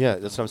more. I Yeah,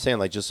 could that's do what I'm saying.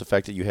 Like, just the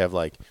fact that you have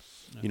like,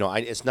 Yeah. you know,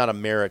 it's not a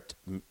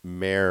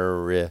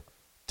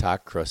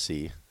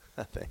meritocracy.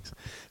 Thanks.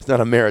 It's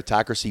not a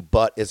meritocracy,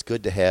 but it's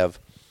good to have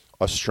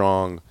a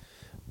strong,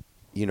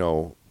 you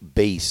know,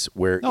 base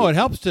where. No, it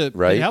helps to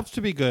right? It helps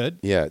to be good.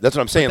 Yeah, that's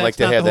what I'm saying. But Like that's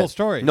to not have the that whole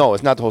story. No,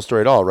 it's not the whole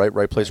story at all.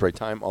 Right place, right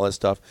time, all that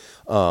stuff.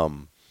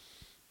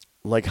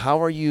 Like,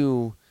 how are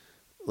you?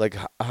 Like,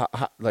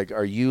 like,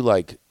 are you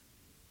like?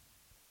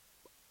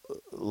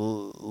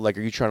 Like,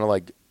 are you trying to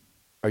like?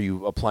 Are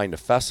you applying to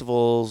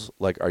festivals?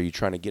 Like, are you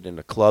trying to get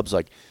into clubs?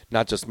 Like,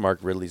 not just Mark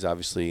Ridley's,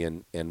 obviously,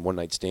 and one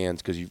night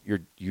stands because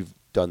you've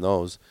done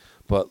those,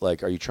 but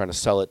like, are you trying to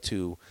sell it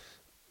to,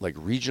 like,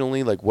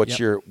 regionally? Like, what's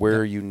Yep. where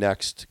Yep. are you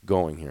next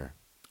going here?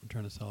 I'm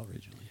trying to sell it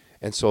regionally.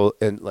 And so,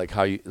 and like,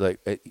 how you like,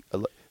 as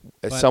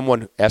But-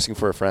 someone asking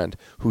for a friend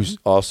who's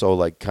also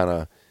like kind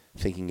of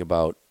thinking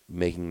about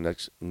making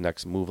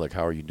next move. Like,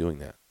 how are you doing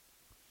that?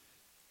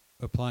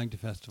 Applying to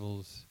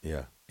festivals,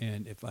 Yeah.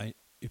 and if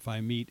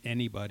I meet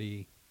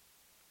anybody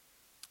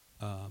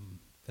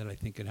that I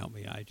think can help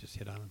me, I just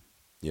hit on them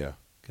Yeah.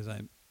 because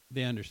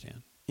they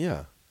understand.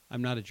 Yeah.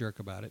 I'm not a jerk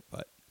about it,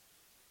 but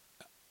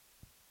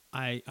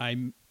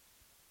I'm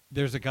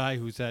there's a guy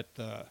who's at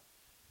the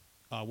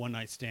one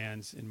night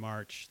stands in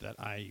March that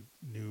I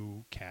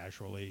knew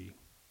casually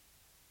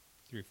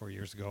 3 or 4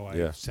 years ago. I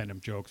Yeah. sent him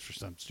jokes for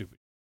some stupid.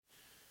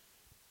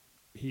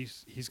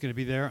 He's going to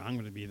be there. I'm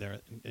going to be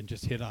there, and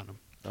just hit on him.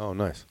 Oh,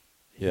 nice.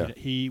 Yeah.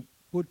 He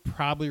would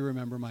probably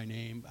remember my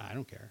name. I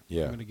don't care.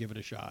 Yeah. I'm going to give it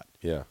a shot.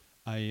 Yeah.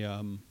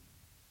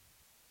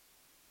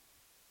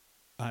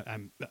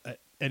 I'm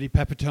Eddie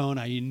Pepitone.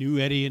 I knew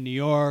Eddie in New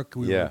York.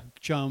 We Yeah. were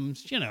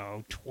chums,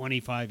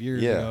 25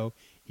 years Yeah. ago.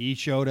 He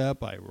showed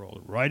up. I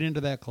rolled right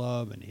into that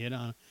club and hit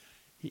on.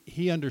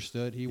 He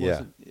understood. He Yeah.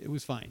 wasn't. It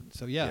was fine.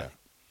 So yeah,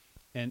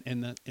 and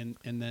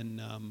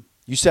then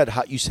You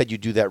said you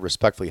do that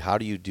respectfully. How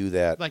do you do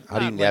that? like How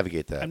do you not like-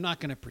 navigate that? I'm not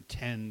going to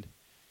pretend.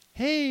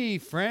 Hey,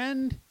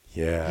 friend.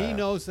 Yeah. He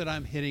knows that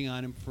I'm hitting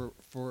on him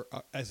for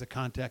as a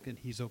contact, and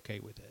he's okay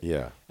with it.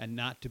 Yeah. And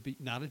not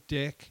a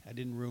dick. I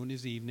didn't ruin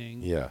his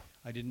evening. Yeah.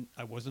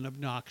 I wasn't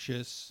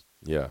obnoxious,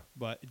 Yeah.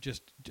 but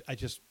I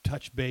just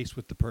touched base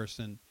with the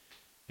person,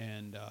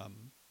 and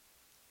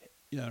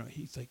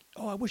he's like,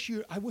 "Oh, I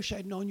wish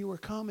I'd known you were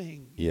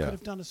coming. You Yeah. could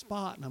have done a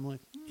spot." And I'm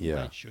like,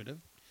 Yeah. I should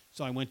have."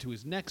 So I went to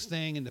his next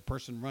thing, and the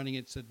person running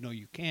it said, "No,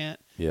 you can't."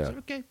 Yeah. I said,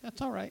 "Okay,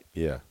 that's all right."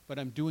 Yeah. But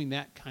I'm doing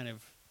that kind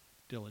of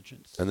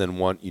diligence. And then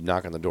you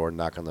knock on the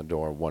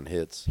door, one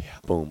hits, Yeah.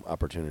 boom,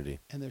 opportunity.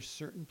 And there's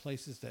certain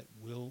places that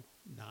will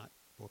not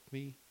book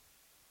me.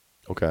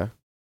 Okay.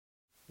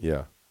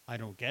 Yeah. I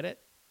don't get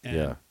it. And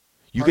Yeah.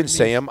 You part can of me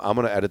say is- them. I'm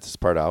going to edit this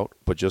part out,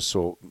 but just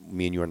so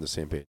me and you are on the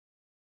same page.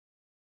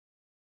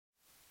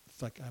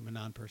 It's like I'm a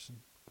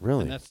non-person.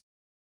 Really? And that's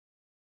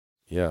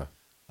Yeah.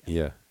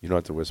 Yeah. You don't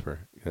have to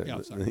whisper. Yeah,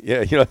 I'm sorry.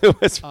 Yeah, you don't have to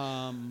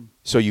whisper.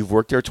 So you've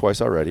worked there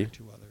twice already.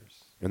 two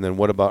others. And then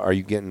what about, are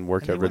you getting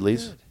work And at they went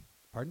Ridley's? good.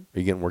 Pardon? Are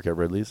you getting work at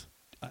Ridley's?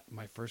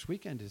 My first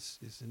weekend is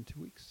in 2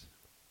 weeks.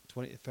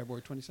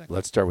 February 22nd.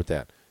 Let's start with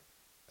that.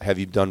 Have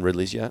you done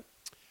Ridley's yet?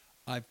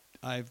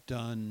 I've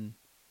done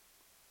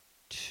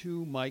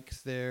 2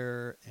 mics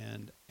there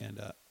and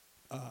a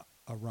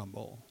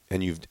rumble.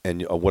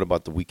 And what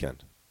about the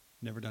weekend?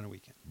 Never done a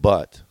weekend.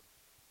 But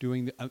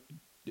Doing the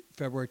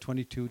February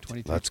 22,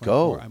 23, Let's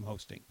 24, go. I'm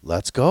hosting.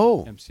 let's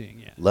go.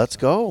 emceeing, yeah. Let's So,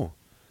 go.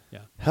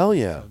 Yeah. Hell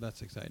yeah. So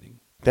that's exciting.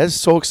 That is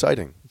so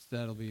exciting.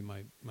 That'll be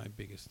my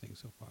biggest thing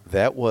so far.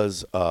 That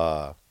was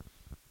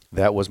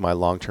my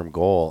long-term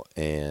goal,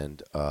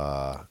 and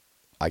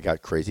I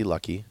got crazy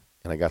lucky,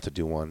 and I got to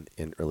do one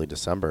in early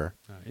December.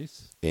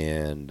 Nice.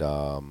 And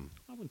I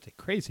wouldn't say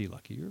crazy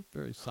lucky. You're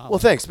very solid. well,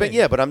 thanks, but Hey,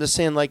 yeah, but I'm just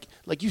saying, like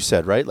you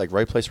said, right? Like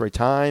right place, right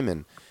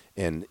time,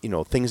 and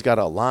things got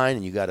to align,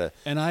 and you got to.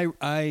 And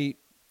I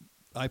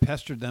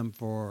pestered them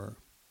for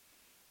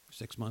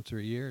 6 months or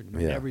a year, and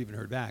Yeah. never even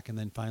heard back. And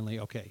then finally,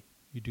 okay,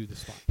 you do the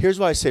spot. Here's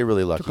why I say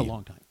really lucky. Took a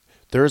long time.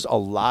 There's a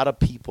lot of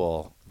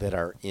people that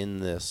are in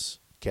this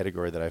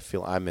category that I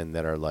feel I'm in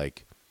that are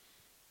like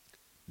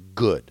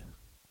good.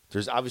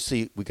 There's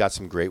obviously, we got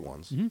some great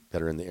ones Mhm.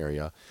 that are in the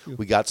area. True.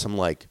 We got some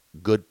like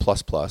good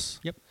plus.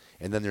 Yep.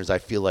 And then there's, I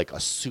feel like,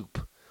 a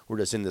soup. We're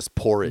just in this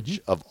porridge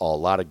Mm-hmm. of a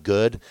lot of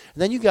good. And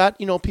then you got,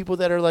 people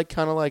that are like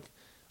kind of like,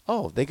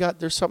 oh,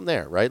 there's something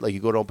there, right? Like you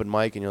go to open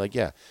mic and you're like,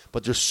 yeah.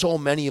 But there's so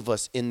many of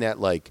us in that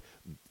like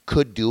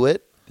could do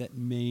it. That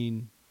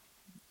main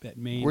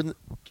We're in the,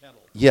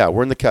 kettle. yeah,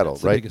 we're in the kettle,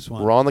 That's the right? biggest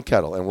one. We're all in the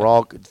kettle, and we're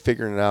all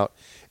figuring it out.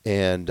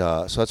 And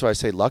so that's why I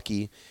say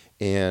lucky.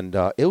 And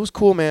it was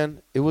cool,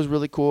 man. It was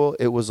really cool.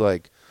 It was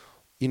like,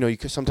 you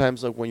could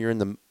sometimes, like when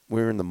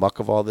we're in the muck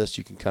of all this,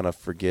 you can kind of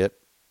forget.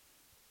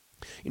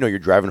 You're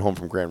driving home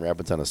from Grand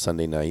Rapids on a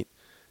Sunday night.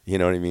 You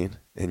know what I mean?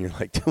 And you're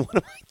like, what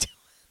am I doing?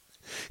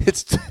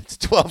 It's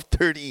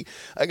 12:30.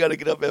 I got to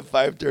get up at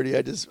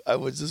 5:30. I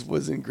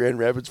was in Grand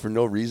Rapids for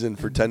no reason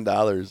for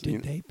 $10.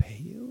 Did they pay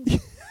you?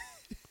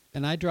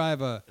 And I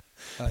drive a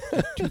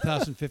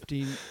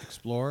 2015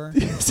 Explorer.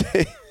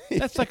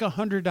 That's like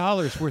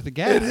 $100 worth of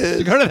gas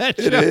to go to that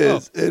show.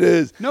 It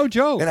is. No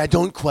joke. And I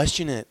don't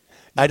question it.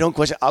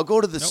 I'll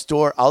go to the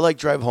store. I'll like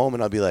drive home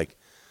and I'll be like,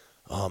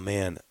 oh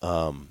man,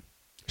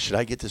 should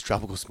I get this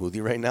tropical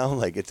smoothie right now?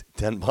 Like it's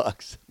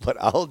 $10, but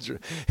I'll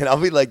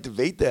be like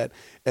debate that.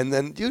 And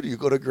then, dude, you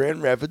go to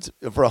Grand Rapids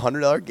for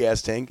 $100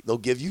 gas tank. They'll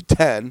give you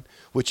 10,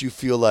 which you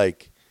feel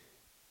like,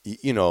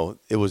 you know,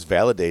 it was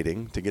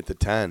validating to get the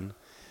 10.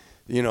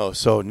 You know,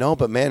 so no,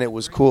 but man, it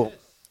was cool.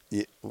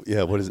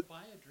 Yeah, what is it?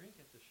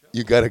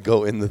 You got to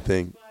go in the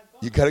thing.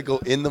 You got to go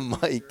in the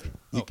mic.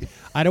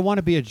 I don't want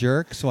to be a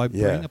jerk, so I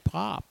bring a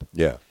pop.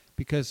 Yeah.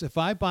 Because if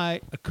I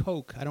buy a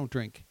Coke, I don't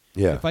drink.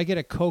 Yeah. If I get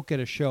a Coke at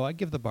a show, I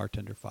give the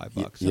bartender $5.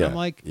 Yeah. And I'm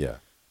like,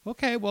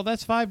 okay, well,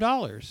 that's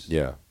 $5.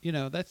 Yeah. You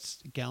know, that's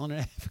a gallon and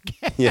a half of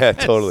gas. Yeah,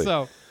 totally.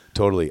 So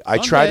totally.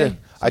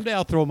 Someday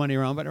I'll throw money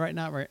around, but right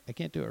now, I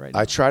can't do it right now.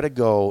 I try to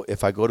go,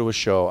 if I go to a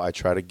show, I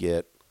try to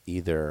get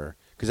either,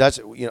 because that's,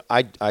 you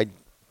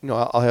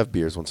know, I'll have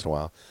beers once in a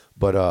while,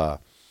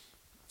 but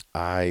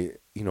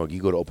you know,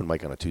 you go to open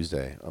mic on a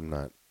Tuesday,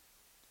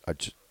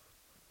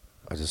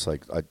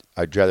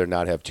 I'd rather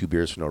not have 2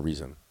 beers for no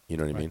reason. You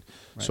know what I mean?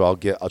 Right. So I'll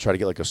try to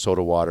get like a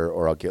soda water,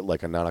 or I'll get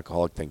like a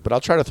non-alcoholic thing. But I'll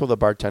try to throw the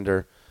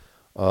bartender.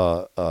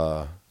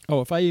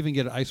 If I even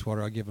get ice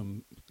water, I'll give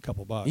him a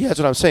couple bucks. Yeah, that's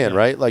what I'm saying,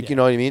 right? Like, you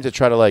know what I mean? To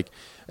try to like,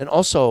 and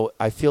also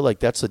I feel like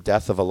that's the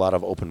death of a lot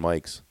of open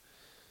mics.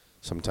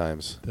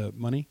 Sometimes the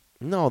money.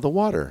 No, the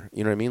water.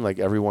 You know what I mean? Like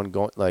everyone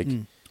going like.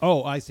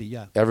 Oh, I see.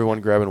 Yeah.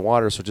 Everyone grabbing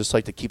water. So just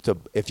like I feel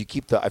like if you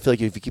keep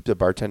the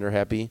bartender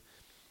happy,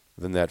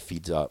 then that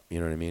feeds up. You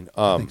know what I mean?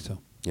 I think so.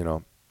 You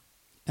know.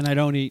 And I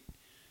don't eat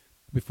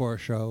before a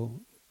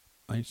show,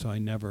 so I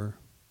never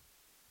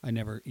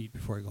eat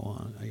before I go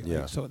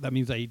on. So that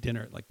means I eat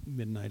dinner at like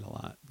midnight a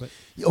lot. But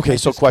okay,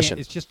 so question.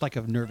 It's just like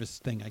a nervous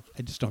thing. I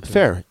just don't do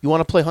Fair. it. You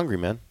want to play hungry,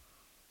 man.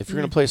 If you're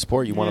going to play a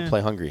sport, you want to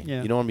play hungry.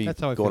 Yeah. You don't want to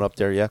be going feel. up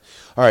there, yeah?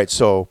 All right,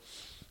 so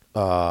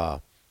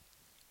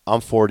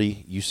I'm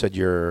 40. You said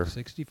you're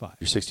 65.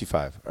 You're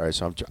 65. All right,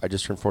 so I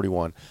just turned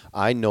 41.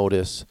 I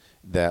notice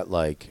that,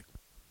 like,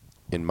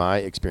 in my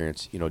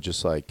experience, you know,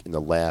 just like in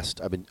the last,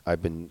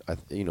 I've been,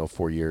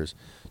 4 years,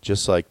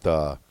 just like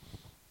the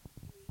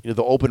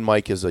open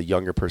mic is a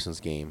younger person's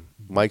game.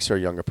 Mics are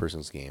a younger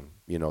person's game.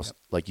 You know,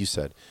 like you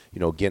said, you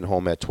know, getting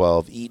home at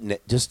 12, eating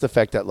it, just the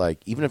fact that, like,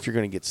 even if you're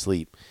going to get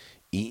sleep,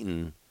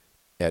 eating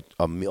at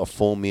a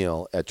full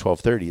meal at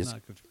 12:30 is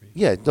not good for you.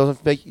 Yeah, it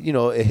doesn't make, you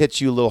know, it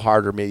hits you a little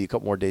harder maybe a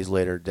couple more days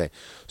later day.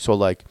 So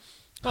like,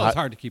 it's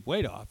hard to keep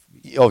weight off.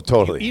 Oh,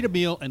 totally. You eat a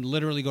meal and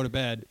literally go to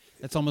bed.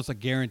 That's almost a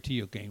guarantee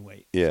you'll gain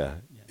weight. Yeah.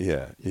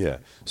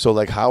 So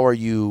like, how are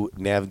you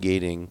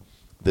navigating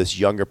this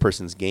younger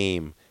person's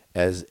game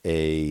as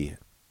a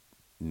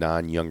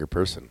non-younger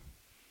person?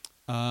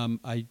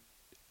 I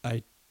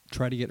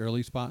try to get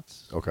early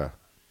spots. Okay.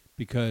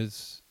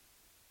 Because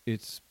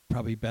it's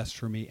probably best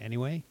for me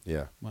anyway.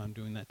 Yeah. Well, I'm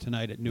doing that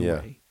tonight at New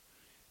Way.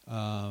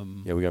 Yeah,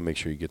 we gotta make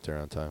sure you get there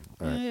on time.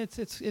 All right.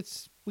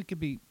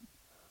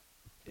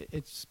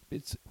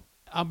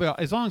 I'll be,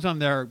 as long as I'm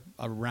there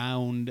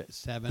around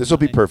 7. This will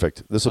be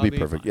perfect. This will be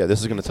perfect. Fine. Yeah, this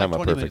is gonna time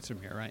like out 20 perfect. Minutes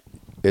from here, right?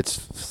 It's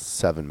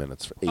 7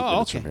 minutes, 8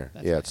 minutes from here.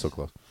 That's yeah, nice. it's so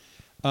close.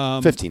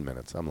 15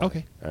 minutes. I'm like,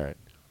 okay. All right.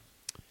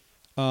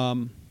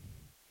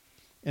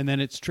 And then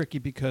it's tricky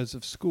because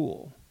of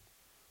school.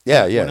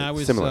 Yeah, When I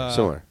was,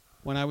 similar.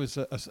 When I was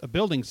a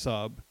building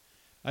sub,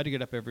 I had to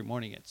get up every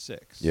morning at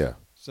 6. Yeah.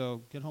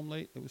 So get home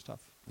late, it was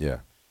tough. Yeah.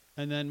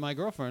 And then my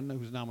girlfriend,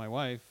 who's now my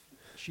wife,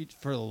 she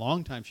for a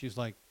long time she was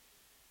like,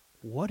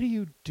 "What do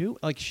you do?"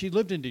 Like she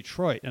lived in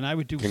Detroit, and I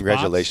would do.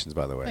 Congratulations,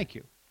 spots. by the way. Thank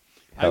you.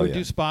 Hell I would yeah.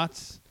 do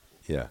spots.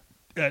 Yeah.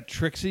 At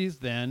Trixie's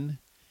then,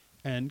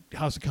 and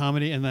House of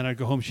Comedy, and then I'd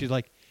go home. She's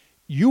like,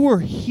 "You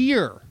were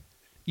here.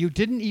 You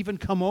didn't even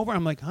come over."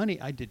 I'm like, "Honey,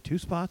 I did 2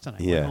 spots and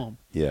I went home."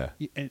 Yeah.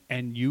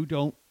 And you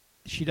don't.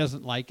 She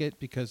doesn't like it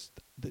because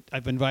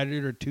I've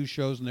invited her to 2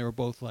 shows and they were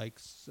both like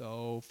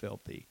so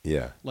filthy.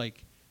 Yeah.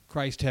 Like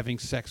Christ having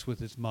sex with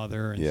his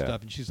mother and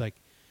stuff. And she's like,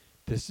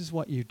 "This is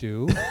what you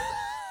do."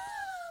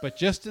 But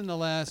just in the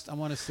last, I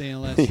want to say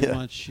in the last 2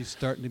 months, she's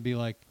starting to be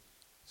like,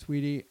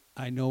 "Sweetie,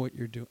 I know what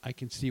you're doing. I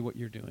can see what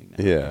you're doing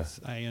now." Yeah.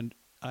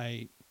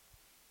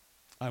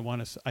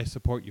 I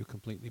support you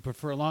completely. But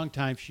for a long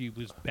time, she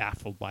was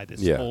baffled by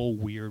this whole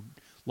weird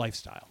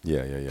lifestyle.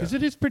 Yeah. Because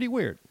it is pretty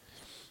weird.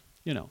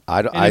 You know,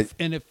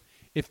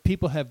 if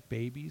people have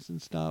babies and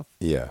stuff,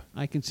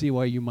 I can see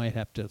why you might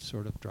have to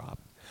sort of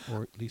drop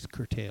or at least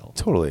curtail.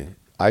 Totally.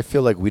 I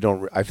feel like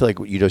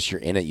you're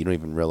in it. You don't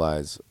even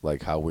realize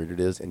like how weird it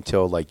is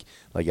until like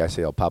I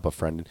say, I'll pop a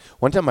friend.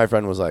 One time my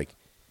friend was like,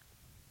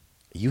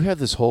 "You have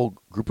this whole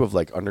group of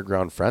like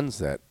underground friends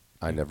that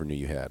I never knew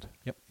you had."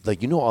 Yep.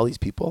 Like, you know all these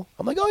people?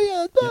 I'm like,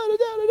 "Oh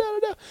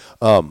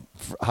yeah."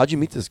 How'd you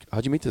meet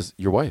this?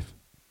 Your wife?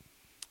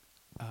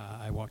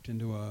 I walked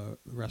into a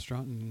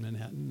restaurant in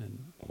Manhattan,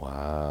 and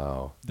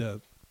Wow. the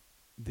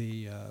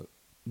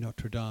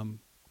Notre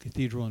Dame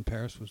Cathedral in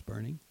Paris was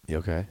burning, You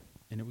okay?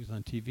 and it was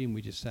on TV, and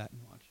we just sat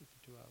and watched it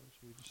for 2 hours.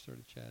 We just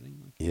started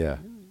chatting. Like, Yeah.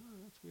 Oh,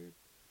 that's weird.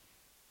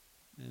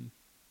 And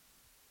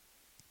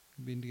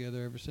we've been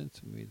together ever since,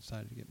 and we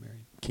decided to get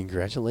married.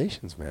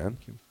 Congratulations, man.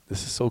 Thank you.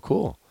 This is so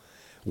cool.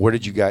 Where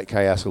did you guys? Can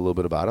I ask a little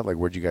bit about it? Like,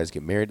 where did you guys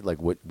get married?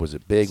 Like, what was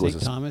it big? Was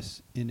St. it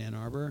Thomas in Ann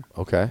Arbor.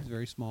 okay? It's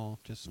very small,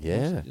 just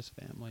Yeah. mostly just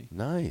family.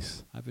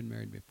 Nice. I've been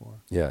married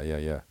before, Yeah, yeah,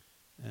 yeah.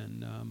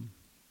 and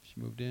she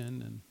moved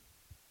in, and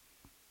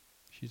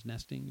she's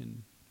nesting,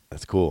 and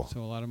That's cool.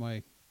 so a lot of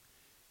my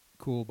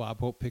cool Bob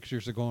Hope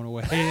pictures are going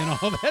away and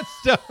all that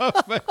stuff.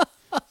 But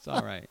it's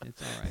all right. It's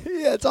all right.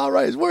 Yeah, it's all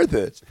right. It's worth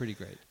it. It's pretty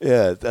great.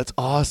 Yeah, that's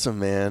awesome,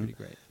 man. Pretty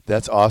great.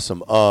 That's awesome.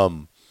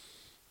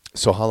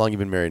 So how long you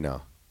been married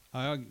now?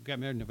 I got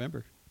married in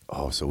November.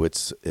 Oh, so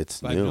it's But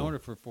I've new. known her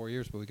for 4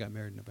 years, but we got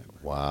married in November.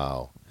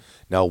 Wow.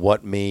 Now,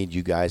 what made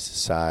you guys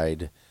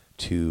decide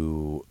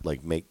to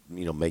like make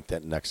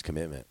that next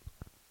commitment?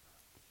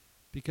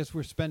 Because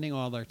we're spending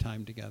all our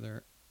time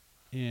together,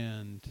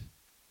 and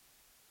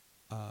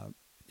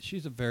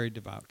she's a very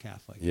devout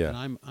Catholic, Yeah.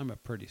 and I'm a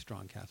pretty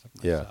strong Catholic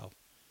Yeah. myself,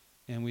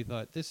 and we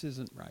thought this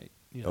isn't right,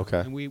 Okay.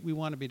 And we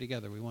want to be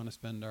together. We want to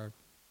spend our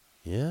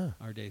Yeah.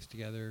 days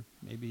together,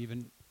 maybe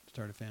even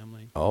start a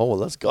family. Oh, well,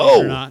 let's Believe it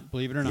go. or not,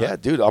 believe it or not. Yeah,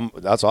 dude.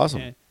 That's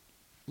awesome. And,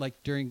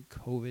 like during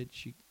COVID,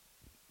 she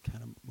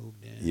kind of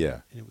moved in.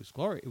 Yeah. And it was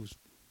glorious. It was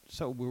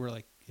so we were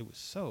like, it was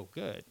so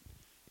good,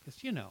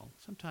 because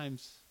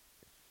sometimes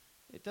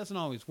it doesn't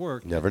always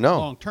work. Never know.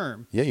 Long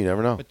term. Yeah, you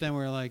never know. But then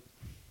we're like,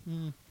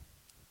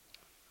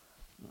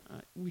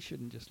 we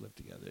shouldn't just live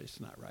together. It's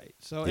not right.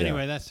 So Yeah.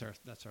 anyway, that's our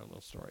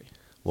little story.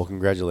 Well,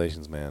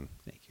 congratulations, man.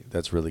 Thank you.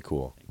 That's really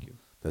cool. Thank you.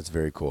 That's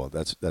very cool.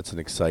 That's an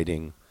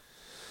exciting,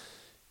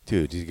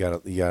 dude. You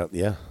got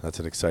yeah. That's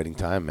an exciting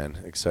time,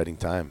 man. Exciting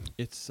time.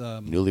 It's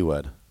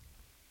Newlywed.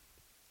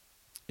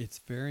 it's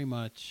very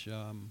much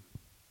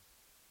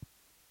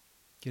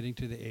getting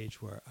to the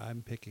age where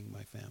I'm picking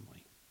my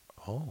family.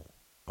 Oh,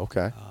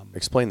 okay. Um,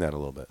 Explain that a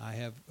little bit. I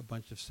have a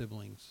bunch of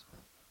siblings,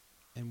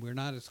 and we're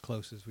not as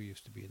close as we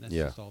used to be, and that's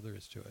Yeah. just all there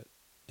is to it.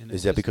 And Is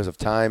it's that just- because of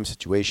time,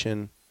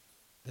 situation?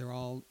 they're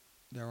all?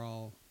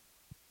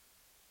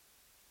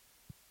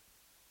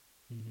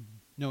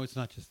 No, it's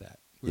not just that.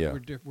 Yeah.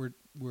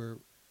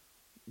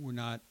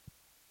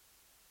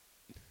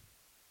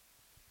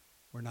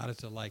 We're not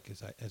as alike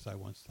as I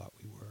once thought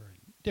we were. And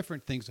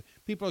different things.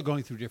 People are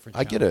going through different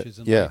I get challenges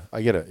it. in Yeah, life.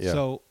 I get it. Yeah.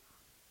 So,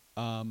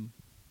 I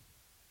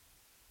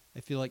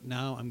feel like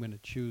now I'm going to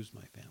choose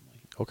my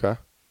family. Okay.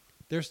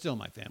 They're still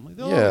my family.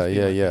 They'll Yeah, always be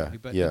yeah, my yeah, family,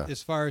 but yeah.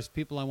 as far as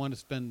people I want to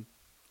spend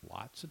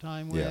lots of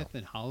time with Yeah.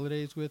 and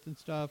holidays with and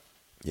stuff,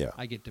 Yeah.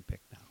 I get to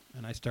pick now.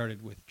 And I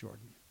started with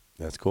Jordan.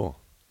 That's cool.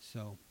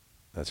 So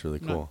That's really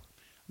I'm cool.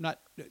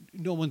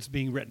 no one's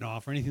being written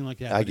off or anything like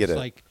that. I but get it's it.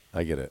 like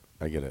I get it.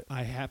 I get it.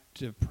 I have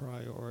to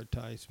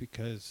prioritize,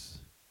 because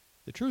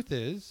the truth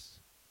is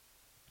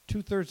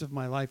 2/3 of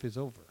my life is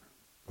over.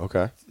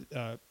 Okay.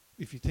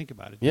 If you think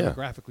about it, Yeah.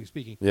 demographically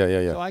speaking. Yeah, yeah,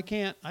 yeah. So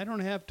I don't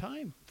have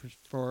time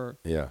for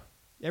Yeah.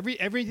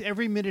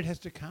 every minute has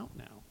to count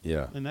now.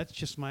 Yeah. And that's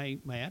just my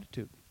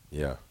attitude,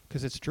 Yeah.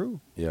 because it's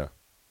true. Yeah.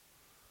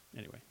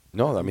 Anyway.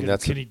 No, I I'm mean getting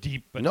that's pretty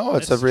deep, but no,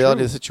 it's the that's reality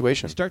true. of the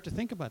situation. You start to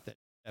think about that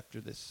after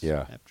this.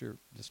 Yeah. After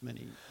this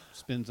many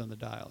spins on the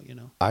dial,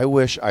 I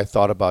wish I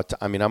thought about.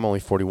 I mean, I'm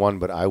only 41,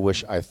 but I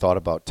wish I thought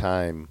about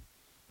time.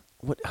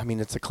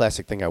 It's a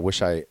classic thing. I wish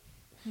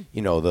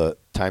the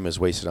time is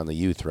wasted on the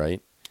youth,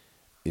 right?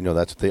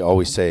 That's what they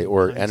always say.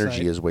 Or Hindsight.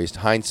 energy is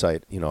wasted.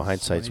 Hindsight.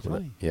 Hindsight's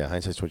 20/20. yeah,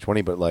 hindsight's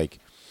 20/20. But like,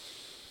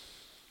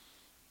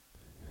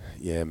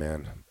 yeah,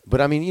 man. But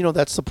I mean,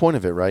 that's the point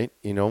of it, right?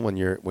 When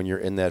you're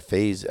in that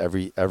phase,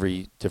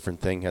 every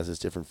different thing has its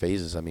different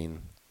phases. I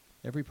mean,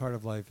 Every part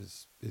of life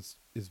is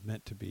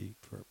meant to be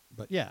for.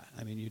 But yeah,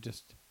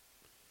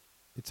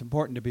 it's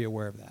important to be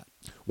aware of that.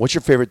 what's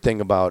your favorite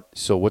thing about?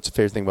 So, what's the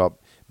favorite thing about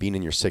being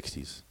in your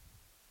 60s?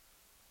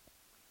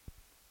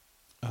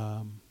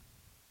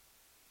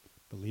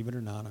 Believe it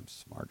or not, I'm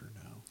smarter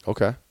now.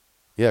 Okay.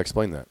 Yeah,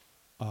 explain that.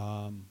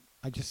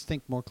 I just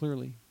think more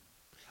clearly.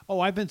 Oh,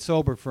 I've been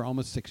sober for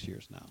almost 6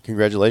 years now.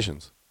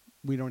 Congratulations.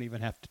 We don't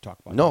even have to talk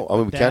about No, that. I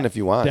mean, we can if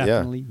you want, yeah.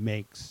 Definitely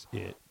makes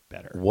it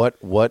better.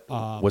 What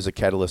was a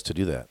catalyst to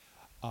do that?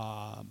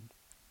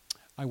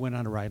 I went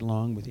on a ride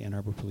along with the Ann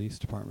Arbor Police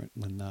Department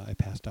when I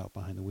passed out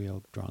behind the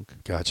wheel drunk.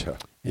 Gotcha. And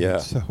Yeah.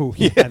 So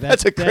Yeah,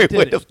 that's a great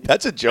way to.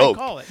 That's a joke. I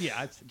call it.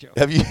 Yeah, it's a joke.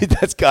 Have you?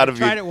 That's got to be.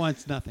 Tried it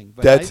once, nothing.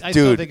 But That's I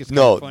still dude. think it's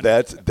No, kind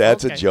of funny.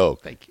 that's Okay, a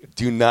joke. Thank you.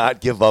 Do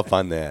not give up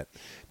on that.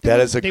 That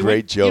is a They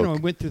great went, joke.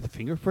 I went through the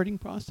fingerprinting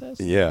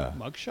process. Yeah.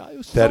 Mugshot. It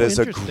was That so is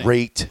a interesting.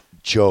 great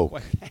joke.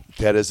 Well,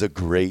 That is a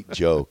great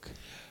joke.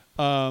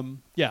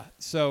 Yeah.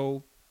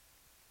 So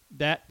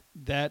that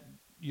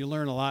you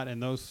learn a lot in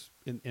those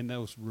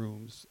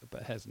rooms,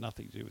 but it has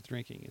nothing to do with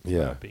drinking. It's Yeah.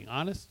 about being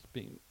honest,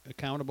 being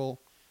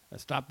accountable,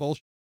 stop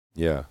bullshit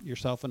Yeah.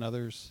 yourself and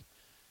others,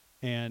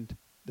 and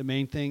the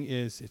main thing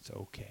is it's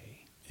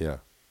okay. Yeah.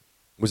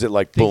 Was it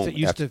like Things boom? that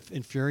used to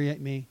infuriate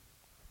me,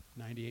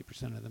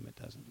 98% of them, it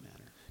doesn't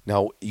matter.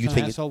 Now you Some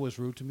think asshole was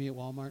rude to me at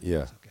Walmart.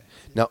 Yeah. It's okay.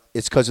 now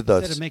it's because of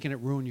Instead of the. making it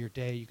ruin your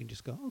day, you can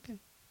just go, okay.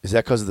 Is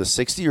that because of the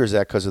 60 or is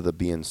that because of the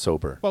being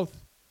sober?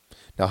 Both.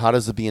 Now, how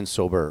does the being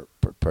sober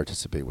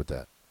participate with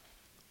that?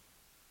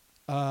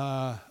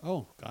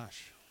 Oh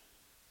gosh.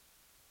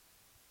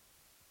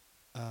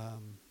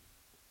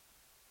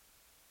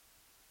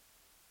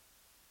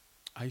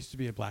 I used to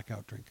be a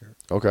blackout drinker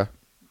Okay.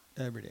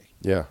 every day.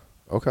 Yeah.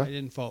 I Okay.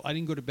 didn't fall. I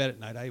didn't go to bed at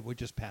night. I would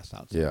just pass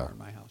out somewhere Yeah. in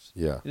my house.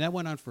 Yeah. And that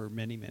went on for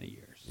many, many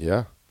years.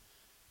 Yeah.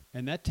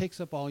 And that takes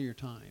up all your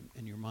time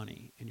and your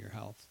money and your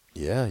health.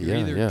 Yeah. You're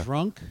Yeah. either Yeah.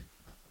 drunk,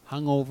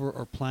 hungover,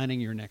 or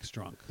planning your next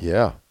drunk.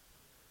 Yeah.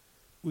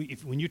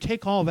 When you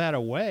take all that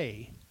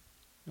away,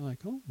 you're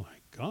like, oh my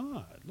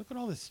God, look at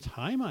all this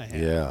time I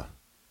have. Yeah.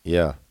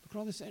 Yeah. Look at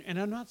all this, and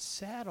I'm not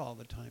sad all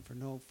the time for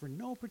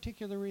no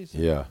particular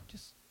reason. Yeah.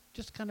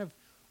 Just kind of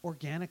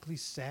organically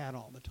sad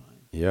all the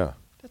time. Yeah.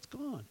 That's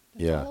gone.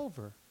 That's Yeah. all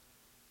over.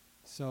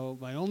 So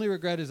my only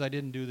regret is I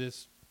didn't do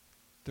this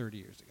 30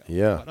 years ago.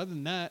 Yeah. But other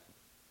than that,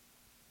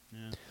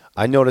 yeah.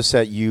 I noticed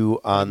that you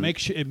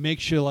It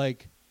makes you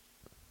like.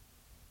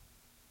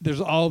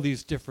 There's all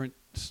these different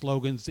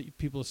slogans that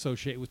people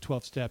associate with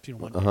 12 steps. You know,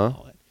 one day and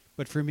all that.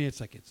 But for me, it's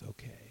like it's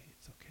okay.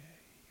 It's okay.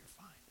 You're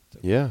fine. It's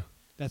okay. Yeah.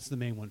 That's the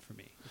main one for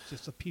me. It's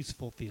just a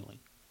peaceful feeling.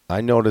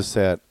 I noticed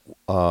that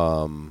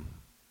on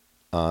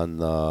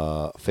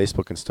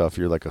Facebook and stuff,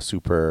 you're like a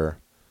super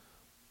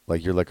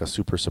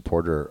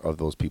supporter of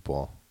those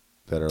people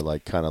that are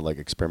like kind of like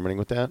experimenting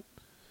with that,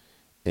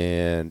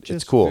 and Just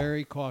it's cool.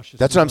 Very cautious.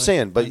 That's what I'm Like,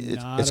 saying, but I'm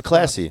not it's a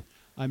classy.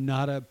 I'm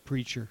not a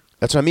preacher.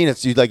 That's what I mean.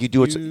 It's you like you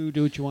do it. You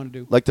do what you want to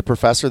do. Like the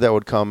professor that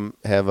would come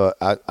have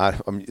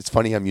it's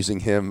funny I'm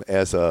using him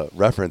as a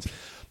reference,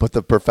 but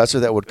the professor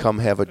that would come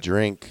have a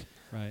drink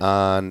Right.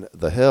 on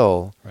the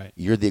hill, Right.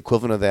 you're the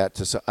equivalent of that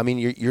to. I mean,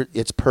 you're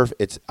it's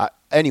perfect. It's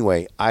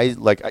anyway. I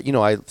like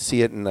I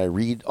see it and I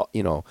read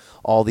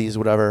all these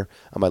whatever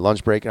on my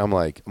lunch break, and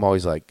I'm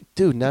always like,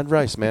 dude, Ned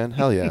Rice, man,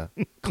 hell yeah,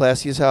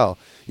 classy as hell,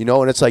 and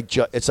it's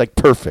like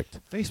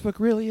perfect. Facebook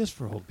really is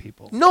for old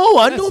people. No,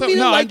 I That's don't so- mean it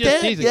no, I'm like just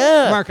that. teasing.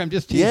 Yeah, Mark, I'm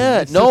just teasing.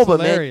 Yeah, It's no, just but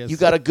hilarious. man, you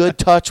got a good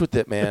touch with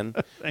it, man.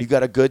 You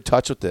got a good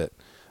touch with it.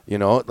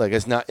 Like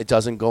it's not. It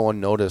doesn't go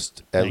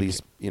unnoticed. At Thank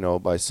least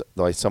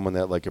by someone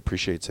that like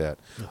appreciates that.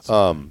 That's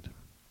so kind.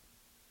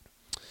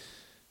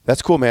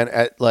 That's cool, man.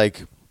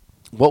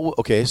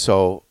 Okay,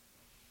 so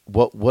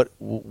what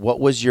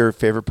was your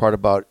favorite part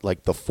about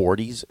like the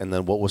 40s, and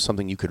then what was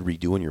something you could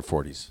redo in your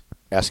 40s?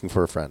 Asking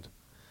for a friend,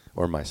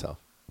 or myself.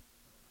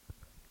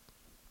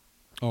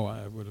 Oh,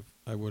 I would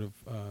have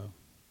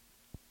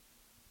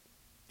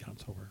gotten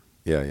sober.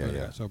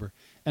 Yeah. Sober.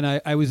 And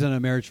I was in a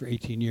marriage for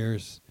 18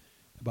 years.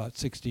 About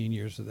 16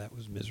 years of that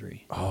was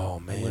misery. Oh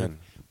man.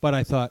 But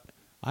I thought,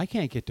 I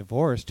can't get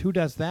divorced. Who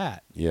does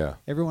that? Yeah.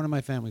 Everyone in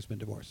my family's been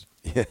divorced.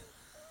 Yeah.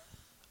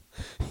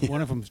 One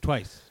of them's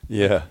twice.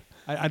 Yeah.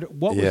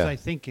 What was Yeah. I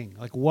thinking?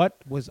 Like, what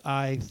was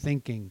I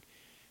thinking?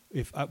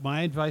 If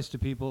my advice to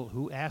people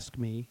who ask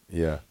me,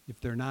 Yeah.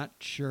 if they're not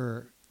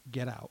sure,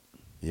 get out.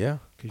 Yeah.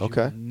 Because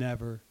Okay. you will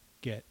never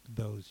get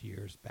those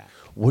years back.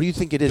 What do you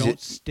think it is? Don't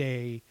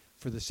stay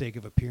for the sake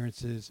of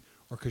appearances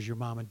or because your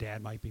mom and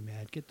dad might be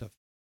mad. Get the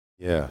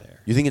Yeah. there.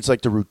 You think it's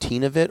like the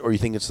routine of it, or you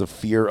think it's the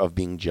fear of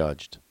being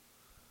judged?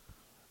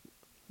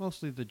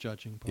 mostly the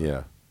judging part.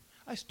 Yeah.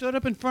 I stood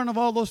up in front of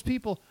all those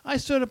people. I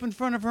stood up in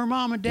front of her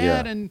mom and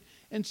dad Yeah.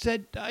 and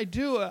said, I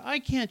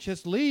can't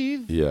just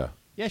leave. Yeah.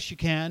 Yes, you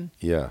can.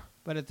 Yeah.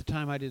 But at the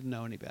time, I didn't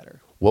know any better.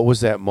 What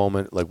was that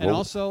moment like? And what,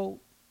 also,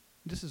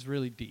 this is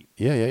really deep.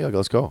 yeah.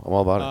 Let's go. I'm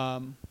all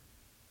about it.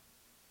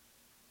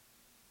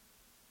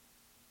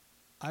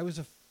 I was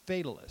a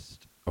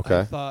fatalist. Okay.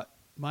 I thought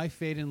my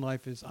fate in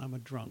life is I'm a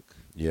drunk.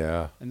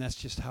 Yeah. And that's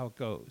just how it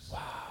goes. Wow.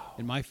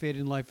 And my fate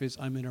in life is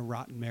I'm in a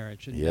rotten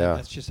marriage. And Yeah.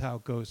 that's just how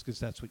it goes because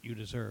that's what you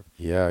deserve.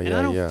 Yeah. And Yeah.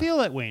 I don't yeah. feel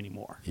that way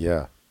anymore.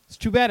 Yeah. It's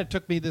too bad it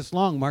took me this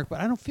long, Mark, but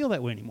I don't feel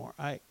that way anymore.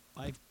 I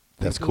think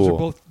That's those cool. are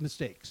both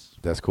mistakes.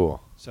 That's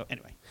cool. So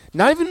anyway,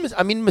 Not even.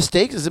 I mean,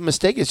 mistakes is a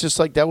mistake. It's just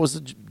like that was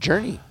the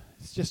journey.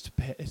 it's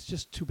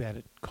just too bad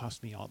it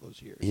cost me all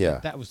those years. Yeah.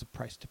 That was the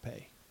price to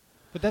pay.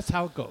 But that's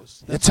how it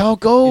goes. That's how it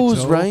goes,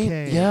 it's right?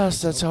 okay. Yes,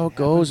 It's that's okay. how it It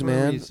goes, happened for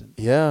a man. reason.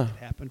 Yeah. It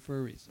happened for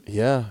a reason.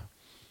 Yeah.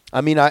 I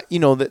mean,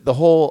 the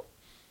whole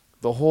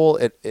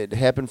it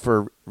happened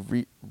for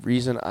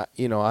reason.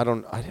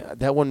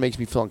 That one makes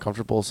me feel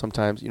uncomfortable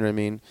sometimes. You know what I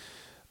mean?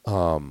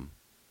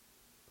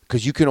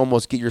 Because you can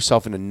almost get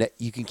yourself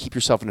you can keep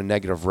yourself in a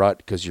negative rut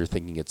because you're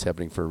thinking it's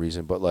happening for a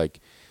reason. But like,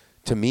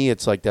 to me,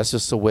 it's like that's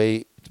just the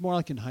way. It's more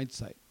like in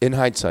hindsight. In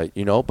hindsight,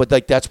 but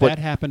like that's what That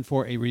happened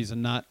for a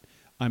reason, not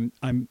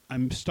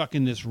I'm stuck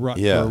in this rut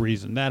Yeah. for a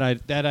reason. That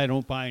I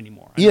don't buy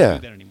anymore. I Yeah.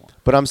 don't do that anymore.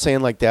 But I'm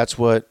saying like that's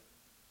what.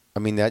 I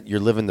mean that you're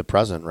living the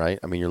present, right?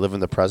 I mean you're living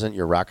the present.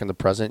 You're rocking the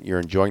present. You're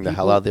enjoying the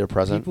hell out of the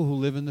present. People who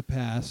live in the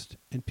past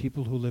and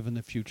people who live in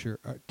the future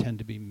tend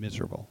to be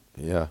miserable.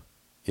 Yeah.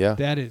 Yeah.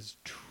 That is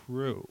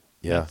true.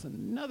 Yeah. That's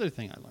another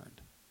thing I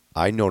learned.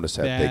 I noticed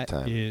that big That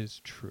time.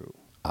 is true.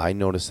 I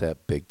notice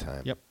that big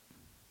time. Yep.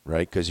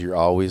 Right? Because you're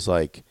always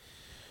like,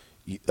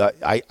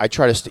 I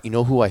try to, you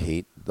know who I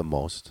hate the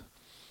most?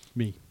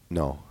 Me.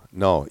 No,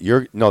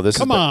 this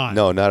Come is on.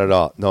 no, not at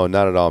all. No,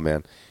 not at all,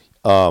 man.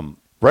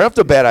 Right off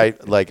the bat,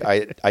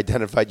 I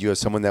identified you as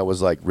someone that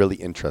was like really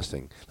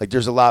interesting. Like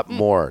there's a lot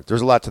more.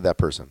 There's a lot to that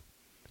person,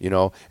 you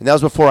know. And that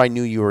was before I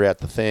knew you were at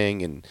the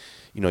thing, and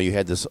you know you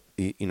had this,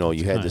 you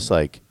had this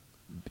like,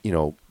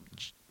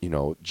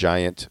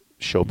 giant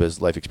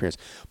showbiz life experience.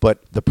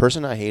 But the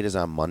person I hate is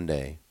on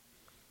Monday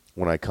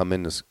when I come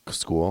into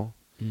school,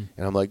 and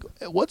I'm like,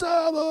 hey, what's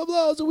up, blah blah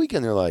blah. It's a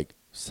weekend. They're like,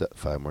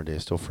 5 more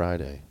days till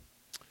Friday.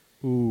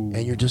 Ooh.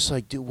 And you're just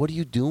like, dude, what are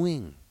you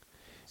doing?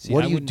 See,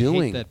 what I are you wouldn't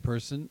doing? hate that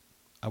person.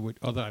 I would,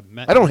 although I've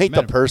met. I don't hate met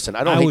the him. person.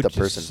 I don't hate would the just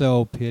person.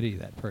 so pity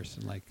that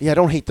person. Like, Yeah, I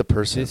don't hate the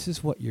person. this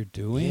is what you're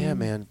doing. Yeah,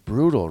 man,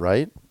 brutal,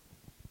 right?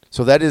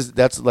 So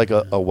that's like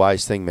a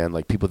wise thing, man.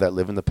 Like people that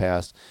live in the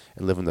past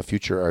and live in the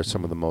future are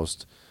some of the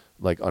most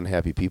like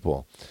unhappy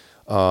people.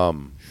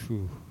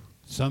 Phew.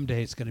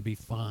 Someday it's going to be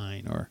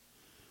fine. Or,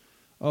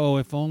 oh,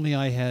 if only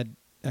I had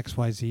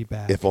XYZ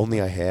back. If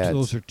only I had.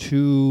 Those are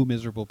two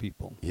miserable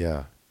people.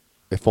 Yeah.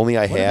 If only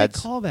I What had. do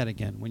they call that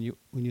again? When you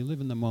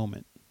live in the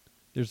moment,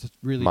 there's this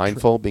really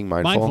Mindful, being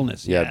mindful.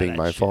 mindfulness. Yeah, being that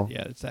mindful. shit.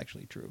 Yeah, it's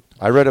actually true.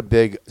 I read a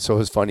big. So it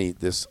was funny.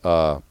 This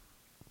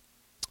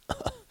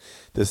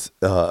this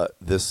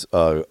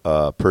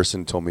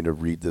person told me to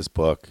read this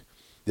book.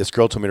 This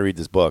girl told me to read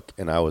this book,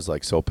 and I was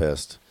like so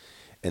pissed.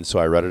 And so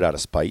I read it out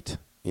of spite.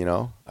 You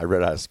know, I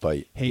read it out of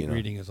spite. Hate you know?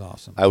 reading is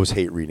awesome. I was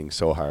hate reading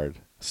so hard,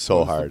 so What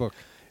was the hard. book?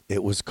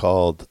 It was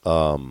called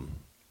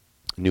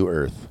New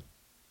Earth.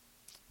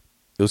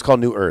 It was called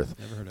New Earth.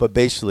 Never heard of But it.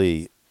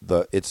 basically,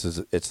 it's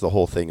the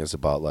whole thing is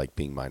about like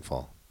being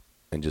mindful,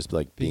 and just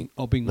like being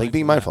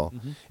being mindful. yeah.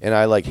 Mhm. And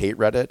I like hate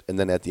read it, and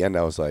then at the end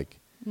I was like,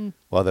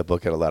 "Wow, that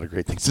book had a lot of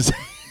great things to say."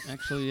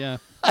 Actually, yeah.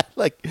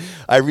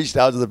 I reached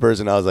out to the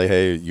person. I was like,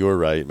 "Hey, you were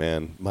right,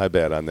 man. My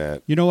bad on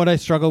that." You know what I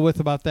struggle with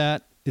about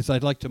that is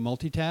I'd like to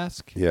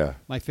multitask. Yeah,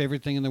 My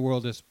favorite thing in the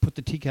world is put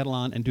the tea kettle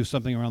on and do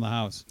something around the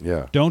house.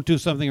 yeah. Don't do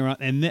something around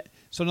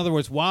so in other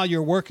words, while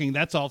you're working,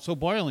 that's also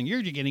boiling.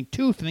 You're getting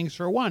two things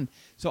for one.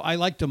 So I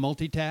like to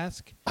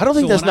multitask. I don't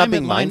think So that's when not I'm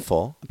being in line-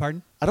 mindful.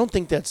 Pardon? I don't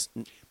think that's.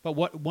 But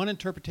what one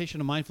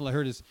interpretation of mindful I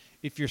heard is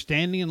if you're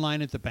standing in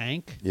line at the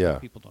bank. Yeah.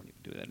 People don't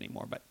even do that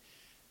anymore. But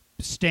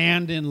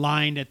stand in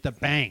line at the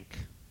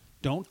bank.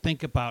 Don't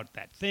think about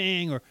that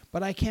thing.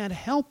 But I can't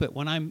help it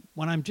when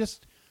I'm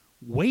just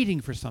waiting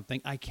for something.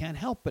 I can't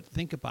help but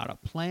think about a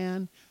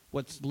plan.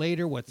 What's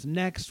later? What's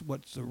next?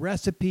 What's the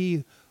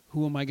recipe?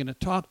 Who am I going to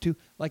talk to?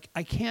 Like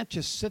I can't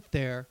just sit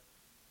there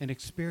and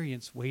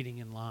experience waiting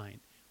in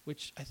line,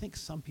 which I think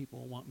some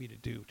people want me to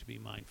do to be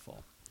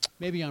mindful.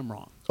 Maybe I'm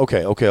wrong.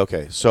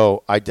 Okay.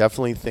 So I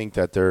definitely think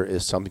that there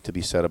is something to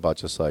be said about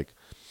just like,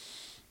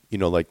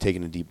 like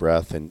taking a deep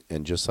breath and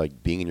just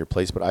like being in your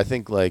place. But I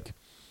think like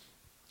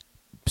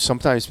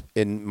sometimes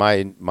in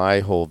my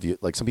whole view,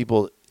 like some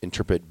people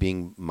interpret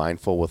being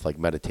mindful with like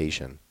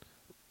meditation.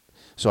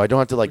 So I don't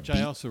have to like. Which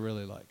I also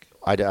really like.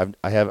 I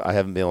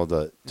haven't been able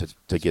to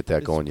get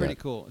that going yet.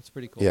 It's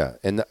pretty cool. Yeah,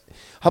 and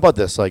how about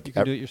this? Like You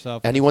can do it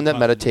yourself. anyone that It's awesome.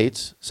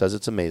 meditates says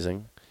it's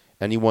amazing.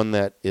 Anyone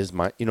that is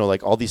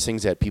like all these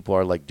things that people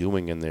are like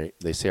doing and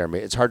they say are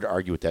it's hard to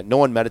argue with that. No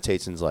one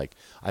meditates and's like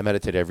I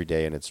meditate every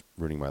day and it's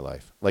ruining my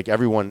life. Like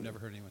everyone. I've never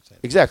heard anyone say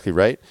that. Exactly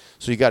right.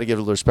 So you got to give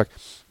it a little respect.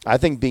 I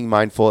think being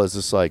mindful is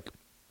just like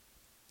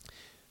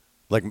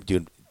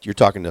dude, you're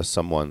talking to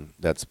someone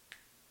that's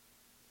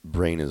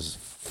brain is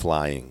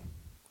flying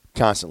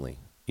constantly.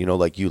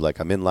 Like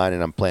I'm in line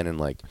and I'm planning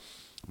like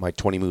my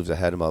 20 moves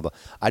ahead and blah, blah.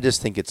 I just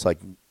think it's like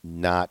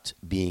not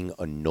being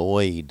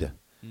annoyed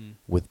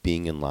with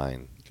being in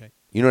line. Okay.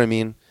 You know what I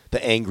mean?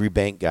 The angry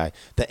bank guy,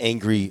 the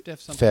angry Have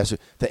something- fast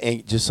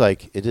food, just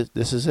like it is.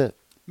 This is it.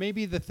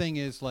 Maybe the thing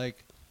is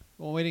like,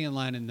 well, waiting in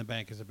line in the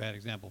bank is a bad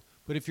example.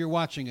 But if you're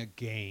watching a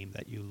game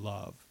that you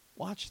love,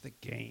 watch the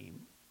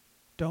game.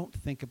 Don't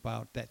think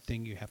about that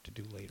thing you have to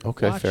do later.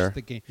 Okay, watch fair.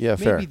 the game. Yeah,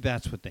 Maybe fair.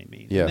 that's what they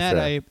mean. Yeah,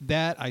 and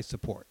fair. I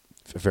support.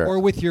 Fair. Or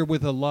with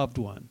a loved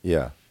one.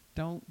 Yeah.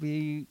 Don't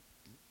be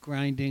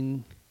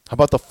grinding. How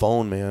about the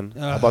phone, man?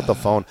 How about the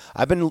phone?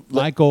 I've been.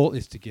 My goal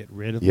is to get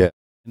rid of Yeah.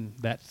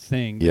 that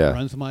thing that Yeah.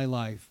 runs my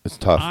life. It's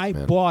tough. I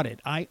man. bought it.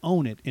 I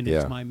own it, and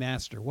Yeah. it's my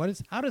master.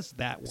 How does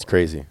that work? It's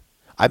crazy.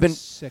 I'm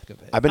sick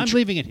of it. I've been I'm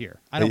leaving it here.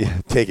 I don't. Yeah,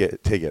 want take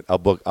it.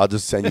 I'll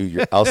just send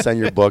you I'll send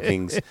your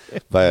bookings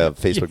via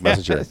Facebook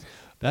Messenger. Yes.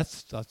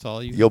 That's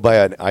all you. You'll buy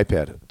an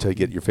iPad to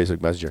get your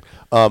Facebook Messenger.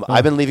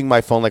 I've been leaving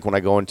my phone like when I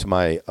go into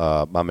my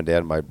mom and dad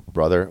and my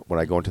brother. When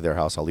I go into their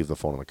house, I'll leave the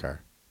phone in the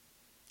car.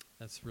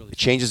 That's really. It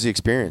changes the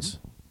experience.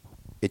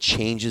 It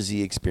changes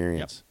the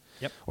experience.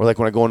 Yep. Or like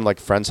when I go into like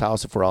friend's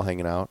house if we're all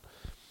hanging out.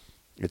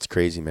 It's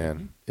crazy,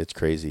 man. It's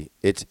crazy.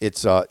 It's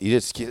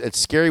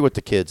scary with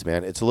the kids,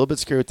 man. It's a little bit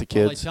scary with the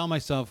Well, I kids. tell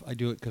myself I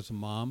do it because of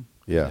mom.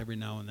 Yeah. And every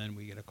now and then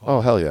we get a call.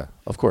 Oh hell yeah,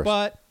 of course.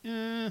 But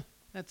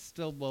that's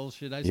still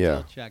bullshit. I Yeah.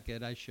 still check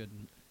it. I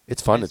shouldn't.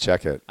 It's fun to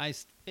check it.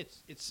 It's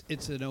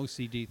an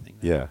OCD thing.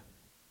 Yeah,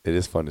 it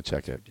is fun to check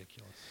It's it.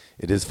 ridiculous.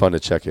 It is fun to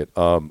check it.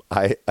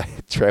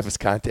 Travis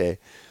Conte,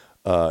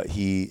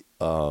 he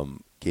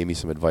gave me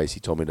some advice. He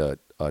told me to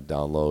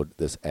download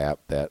this app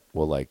that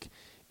will like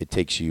it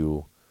takes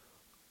you.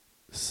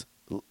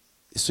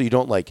 So you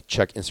don't like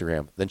check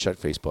Instagram, then check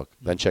Facebook,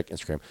 then check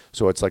Instagram.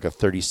 So it's like a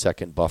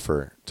 30-second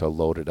buffer to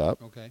load it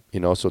up. Okay. You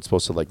know, so it's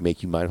supposed to like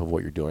make you mindful of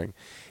what you're doing.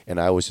 And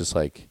I was just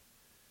like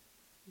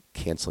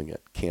canceling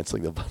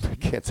the buffer,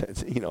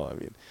 you know, I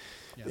mean,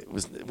 Yeah.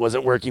 it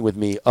wasn't working with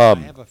me. I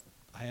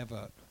have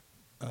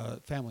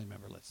a family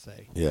member, let's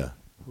say, Yeah.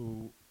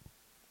 who,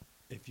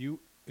 if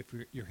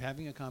you're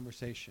having a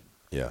conversation.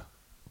 Yeah.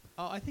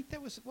 Oh, I think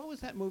what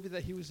was that movie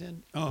that he was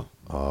in? Oh,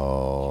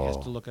 he has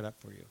to Oh, look it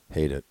up for you.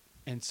 hate it.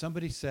 And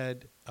somebody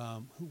said,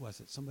 who was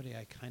it? Somebody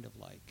I kind of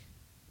like.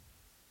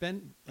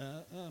 Ben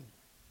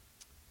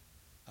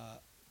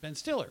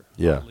Stiller,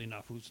 Yeah. oddly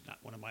enough, who's not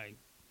one of my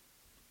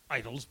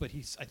idols, but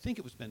I think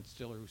it was Ben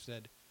Stiller who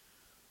said,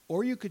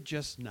 or you could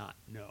just not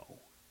know.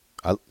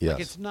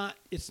 Yes. Like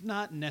it's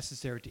not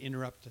necessary to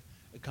interrupt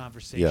a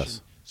conversation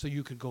Yes. so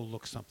you could go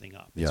look something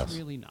up. Yes. It's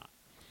really not.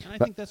 And I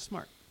But- think that's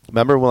smart.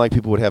 Remember when like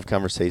people would have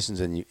conversations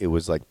and it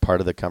was like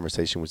part of the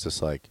conversation was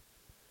just like,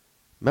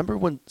 remember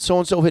when so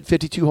and so hit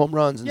 52 home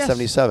runs in Yes.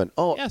 77?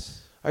 Oh,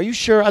 Yes. Are you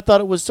sure? I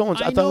thought it was so and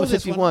so. I thought know it was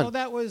this 51. one. Oh,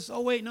 that was.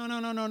 Oh wait,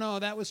 no.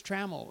 That was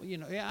Trammell. You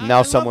know. Yeah. I Now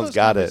love someone's those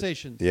got it.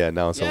 conversations. Yeah,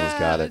 now someone's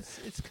got it.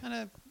 It's kind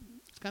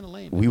of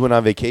lame. We went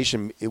on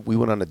vacation. We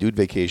went on a dude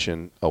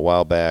vacation a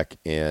while back,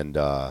 and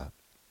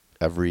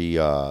every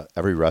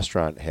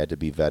restaurant had to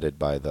be vetted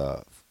by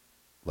the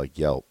like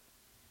Yelp,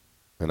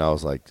 and I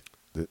was like,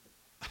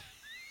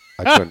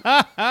 I couldn't.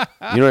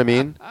 You know what I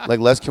mean? Like,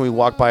 Les, can we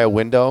walk by a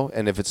window,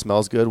 and if it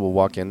smells good, we'll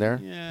walk in there.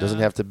 Yeah. Doesn't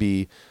have to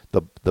be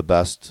the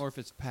best. Or if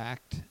it's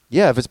packed.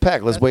 Yeah, if it's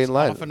packed, let's That's wait in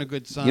line. often a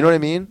good sign. You know what I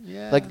mean?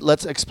 Yeah. Like,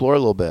 let's explore a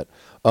little bit.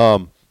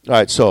 All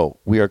right, so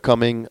we are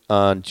coming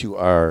on to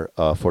our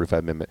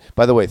 45-minute.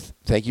 By the way,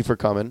 thank you for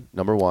coming.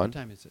 Number one. What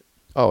time is it?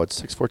 Oh,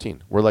 it's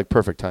 6:14. We're like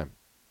perfect time.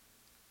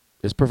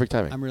 It's perfect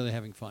timing. I'm really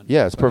having fun.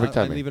 Yeah, it's But perfect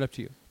I'll timing. leave it up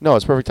to you. No,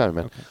 it's perfect timing,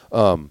 man.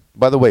 Okay.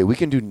 By the way, we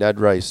can do Ned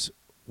Rice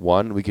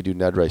 1. We could do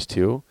Ned Rice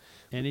 2.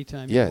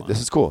 Anytime you Yeah, want. this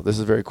is cool. This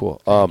is very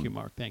cool. Thank you,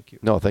 Mark. Thank you.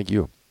 No, thank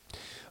you.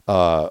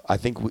 I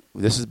think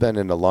this has been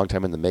in a long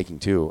time in the making,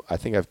 too. I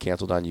think I've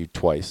canceled on you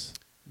twice.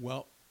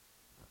 Well,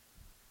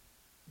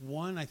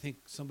 one, I think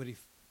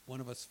one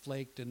of us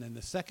flaked, and then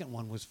the second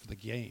one was for the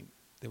game.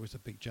 There was a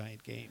big,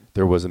 giant game.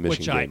 There was a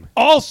Michigan Which game.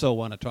 I also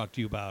want to talk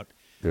to you about.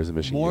 There's a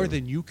Michigan More game.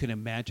 than you can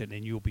imagine,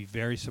 and you'll be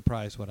very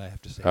surprised what I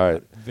have to say. All right.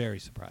 About it. Very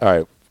surprised. All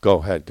right, go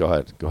ahead. Go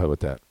ahead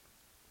with that.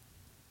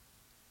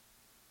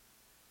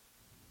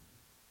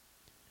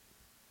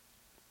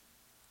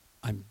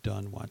 I'm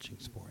done watching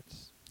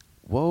sports.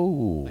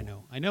 Whoa.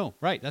 I know.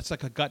 Right. That's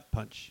like a gut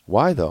punch.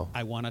 Why, though?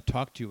 I want to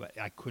talk to you.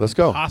 I couldn't Let's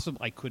go.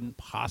 I couldn't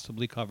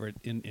possibly cover it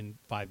in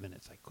 5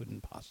 minutes. I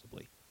couldn't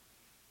possibly.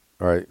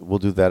 All right, we'll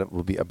do that. It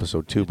will be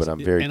episode 2, but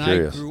I'm very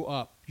curious. I grew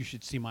up. You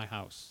should see my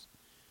house.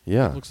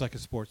 Yeah. It looks like a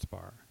sports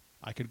bar.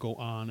 I could go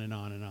on and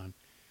on and on.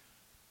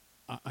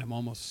 I'm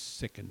almost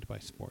sickened by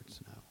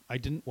sports now. I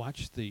didn't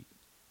watch the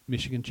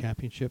Michigan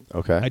championship.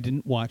 Okay. I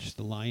didn't watch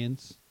the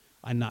Lions.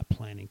 I'm not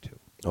planning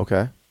to.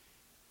 Okay.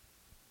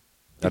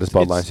 That is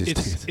about Lions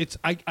season. It's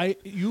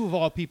you of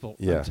all people.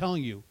 Yeah. I'm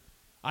telling you,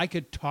 I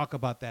could talk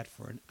about that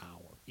for an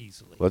hour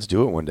easily. Let's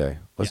do it one day.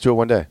 Let's Yeah. do it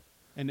one day.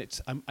 And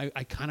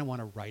I kind of want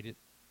to write it.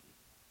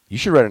 You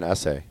should write an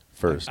essay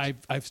first.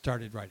 I've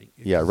started writing.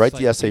 Yeah, It's write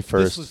the essay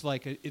first. This was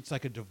like it's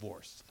like a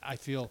divorce. I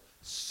feel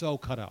so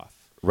cut off.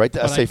 Write the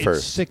But essay It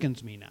first.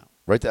 sickens me now.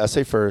 Write the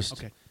essay first.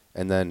 Okay.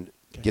 And then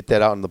Okay. get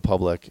that out in the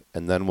public,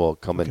 and then we'll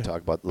come and Okay.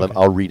 talk about. Okay.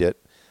 I'll read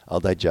it.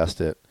 I'll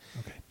digest it,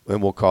 Okay.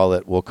 and we'll call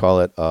it.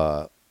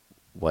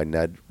 Why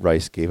Ned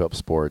Rice gave up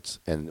sports,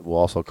 and we'll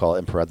also call it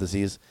in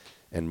parentheses,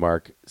 and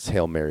Mark's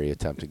Hail Mary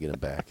attempt to get him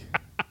back.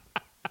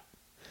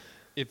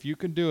 If you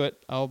can do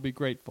it, I'll be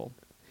grateful.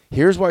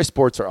 Here's why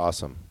sports are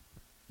awesome,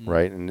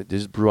 right? And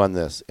just brew on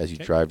this as you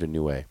Okay. drive to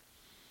New Way.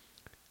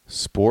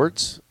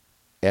 Sports,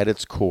 at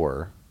its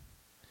core,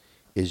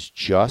 is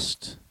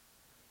just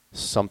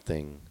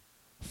something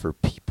for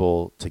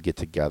people to get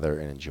together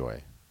and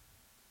enjoy.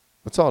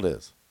 That's all it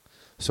is.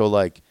 So,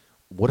 like,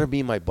 what are me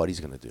and my buddies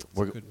going to do?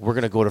 We're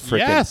going to go to freaking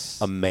Yes.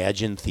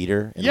 Imagine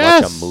Theater and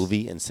Yes. watch a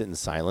movie and sit in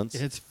silence.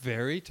 It's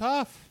very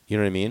tough. You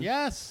know what I mean?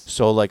 Yes.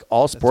 So, like,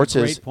 all That's a sports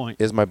great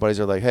point. is my buddies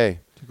are like, hey,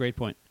 It's a great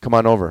point. come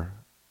on over,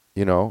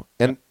 you know.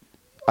 And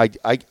I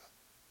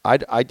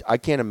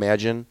can't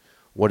imagine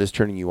what is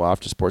turning you off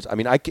to sports. I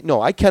mean, I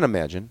can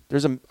imagine.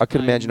 I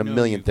could I imagine a know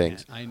million you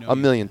things, can. I know a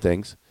you million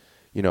things,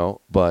 you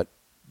know. But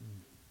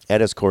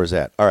at its core is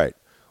that. All right,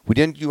 we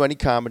didn't do any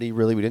comedy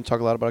really. We didn't talk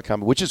a lot about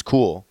comedy, which is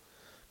cool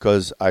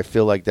because I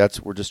feel like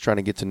we're just trying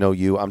to get to know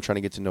you. I'm trying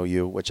to get to know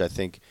you, which I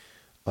think.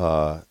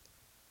 I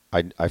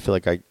feel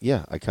like I kind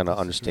of This is really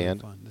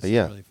understand. fun. This is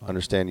Yeah, really fun.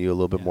 understand you a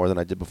little bit Yeah. more than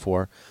I did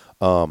before.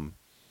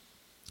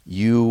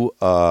 You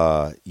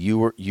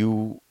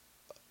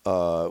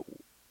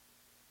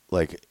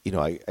like, you know,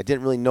 I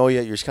didn't really know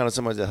you. You're just kind of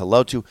someone I said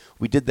hello to.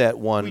 We did that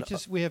one.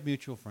 We have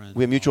mutual friends.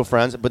 We have mutual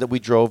friends, but then we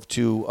drove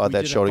to We that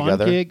did show a fun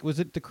together. Gig. Was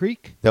it the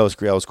Creek? That was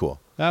great. That was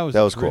cool. That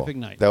was cool. terrific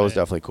night. That was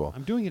definitely cool.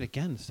 I'm doing it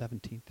again the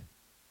 17th.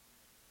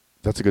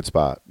 That's a good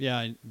spot. Yeah,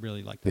 I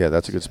really like that. Yeah,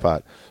 that's a good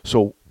spot.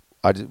 So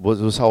this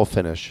was how I'll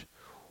finish.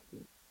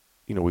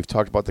 You know, we've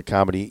talked about the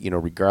comedy. You know,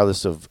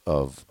 regardless of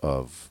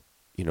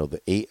you know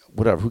the 8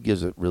 whatever. Who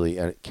gives it really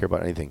care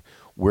about anything?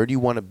 Where do you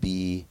want to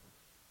be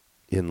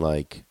in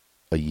like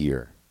a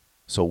year?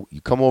 So you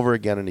come over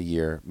again in a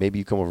year. Maybe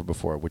you come over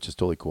before, which is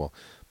totally cool.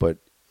 But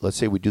let's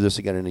say we do this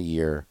again in a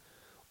year.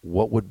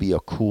 What would be a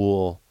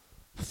cool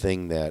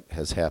thing that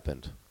has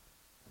happened?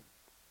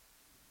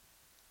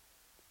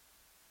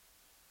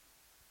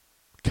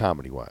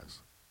 Comedy-wise.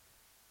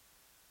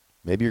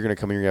 Maybe you're going to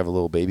come here and have a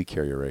little baby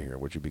carrier right here,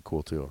 which would be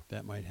cool too.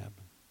 That might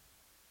happen.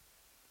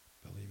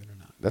 Believe it or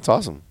not. That's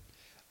awesome.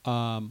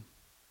 Um,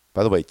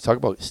 By the way, talk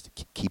about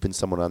keeping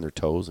someone on their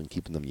toes and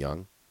keeping them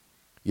young.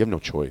 You have no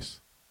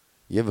choice.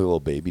 You have a little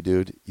baby,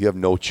 dude. You have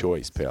no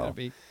choice, pal.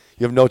 You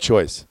have no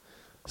choice.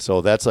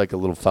 So that's like a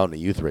little fountain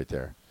of youth right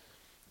there.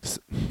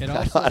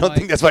 I don't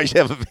think that's why you should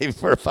have a baby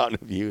for a fountain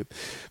of youth.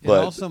 But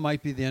it also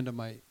might be the end of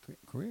my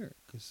career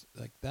because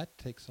like that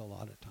takes a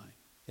lot of time.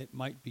 It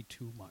might be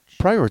too much.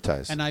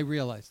 Prioritize. And I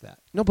realize that.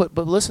 No, but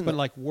listen. But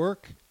like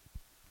work,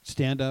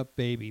 stand up,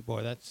 baby,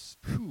 boy, that's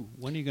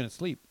when are you going to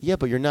sleep? Yeah,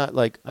 but you're not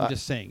like. I'm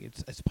just saying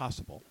it's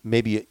possible.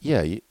 Maybe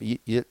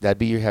you'd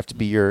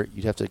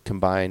have to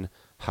combine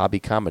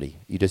hobby comedy.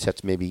 You just have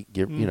to maybe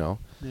give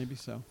Maybe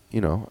so. You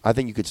know, I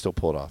think you could still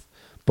pull it off.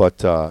 But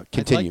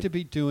continue.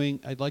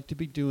 I'd like to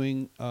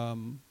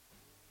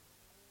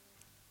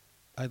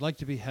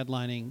be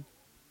headlining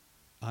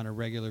on a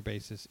regular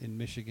basis in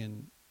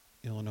Michigan,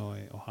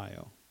 Illinois,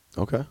 Ohio.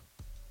 Okay.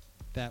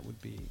 That would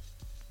be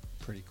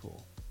pretty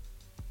cool.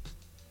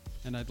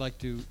 And I'd like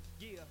to.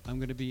 I'm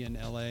going to be in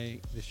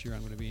L.A. this year.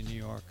 I'm going to be in New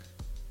York.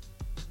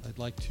 I'd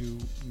like to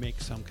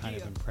make some kind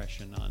of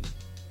impression on.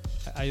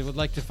 I would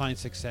like to find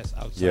success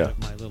outside of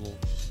my little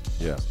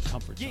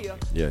comfort zone.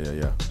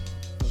 Yeah.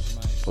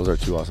 Those are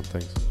 2 awesome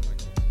things. my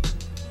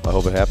goals. I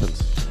hope it happens.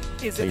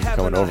 Is Thank it you for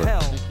coming heaven or over.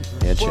 hell?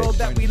 Handshake. World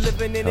that we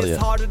living in Hell is yeah.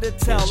 harder to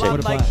tell. Handshake. I'm What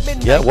a like blast.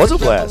 midnight Yeah, it was a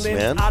with blast,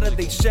 rebels man. Out of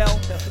they shell,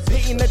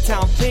 painting the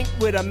town pink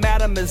with a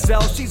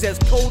mademoiselle. She's as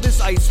cold as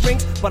ice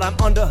rinks, but I'm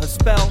under her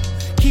spell.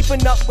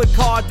 Keeping up with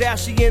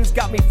Kardashians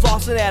got me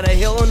flossing at a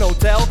Hilton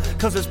hotel,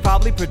 cause it's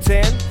probably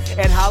pretend.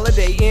 At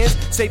Holiday Inns,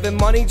 saving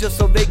money just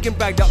so they can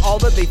brag to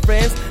all of their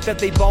friends that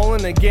they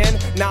ballin' again.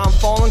 Now I'm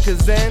falling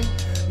cause then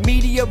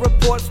media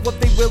reports what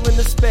they willing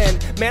to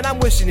spend. Man, I'm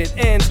wishing it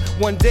ends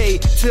one day.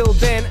 Till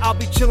then, I'll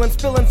be chillin',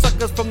 spilling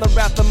suckers from the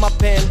wrath of my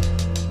pen.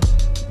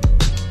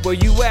 Where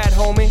you at,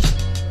 homie?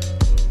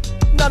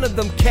 None of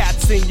them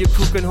cats in your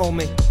crookin'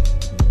 homie.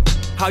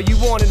 How you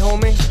want it,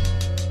 homie?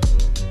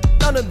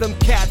 None of them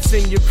cats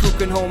in your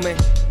crookin' homie.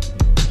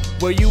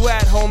 Where you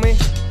at, homie?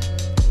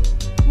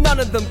 None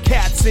of them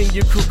cats in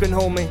your crookin'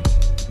 homie.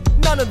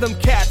 None of them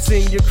cats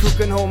in your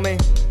crookin' homie.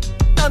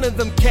 None of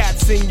them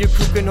cats in your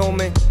crookin'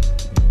 homie.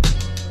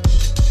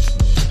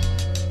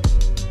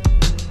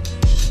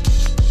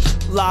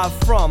 Live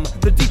from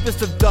the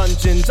deepest of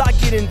dungeons, I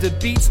get into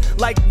beats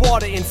like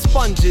water and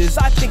sponges.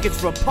 I think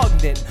it's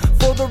repugnant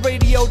for the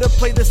radio to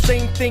play the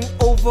same thing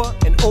over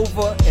and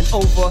over and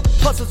over.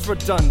 Plus it's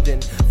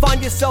redundant.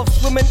 Find yourself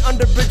swimming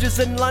under bridges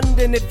in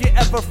London if you're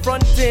ever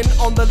frontin'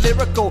 on the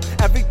lyrical.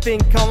 Everything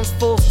comes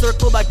full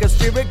circle like a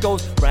sphere. It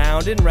goes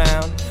round and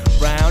round,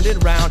 round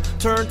and round.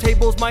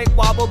 Turntables might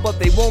wobble, but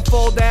they won't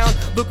fall down.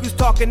 Look who's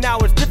talking now,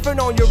 it's different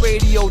on your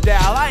radio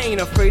dial. I ain't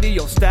afraid of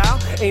your style,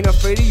 ain't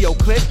afraid of your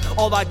click.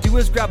 All I do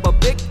is grab a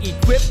bic,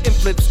 equip and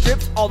flip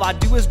scripts. All I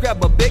do is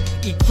grab a bic,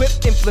 equip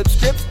and flip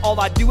scripts. All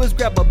I do is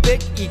grab a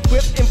bic,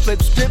 equip and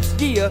flip scripts.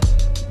 Yeah,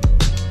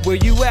 where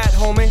you at,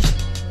 homie?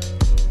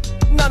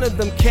 None of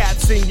them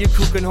cats in your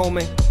crookin'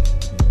 homie.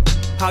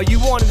 How you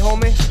want it,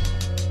 homie?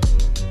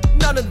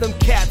 None of them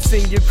cats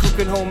in your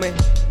crookin' homie.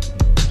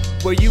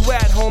 Where you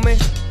at, homie?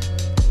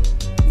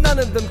 None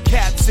of them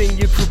cats in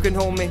your crookin'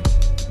 homie.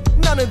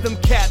 None of them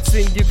cats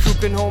in your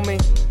crookin' homie.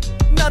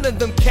 None of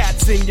them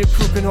cats in your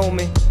crookin'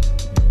 homie.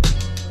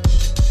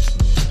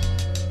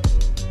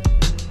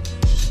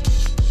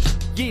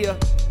 Yeah.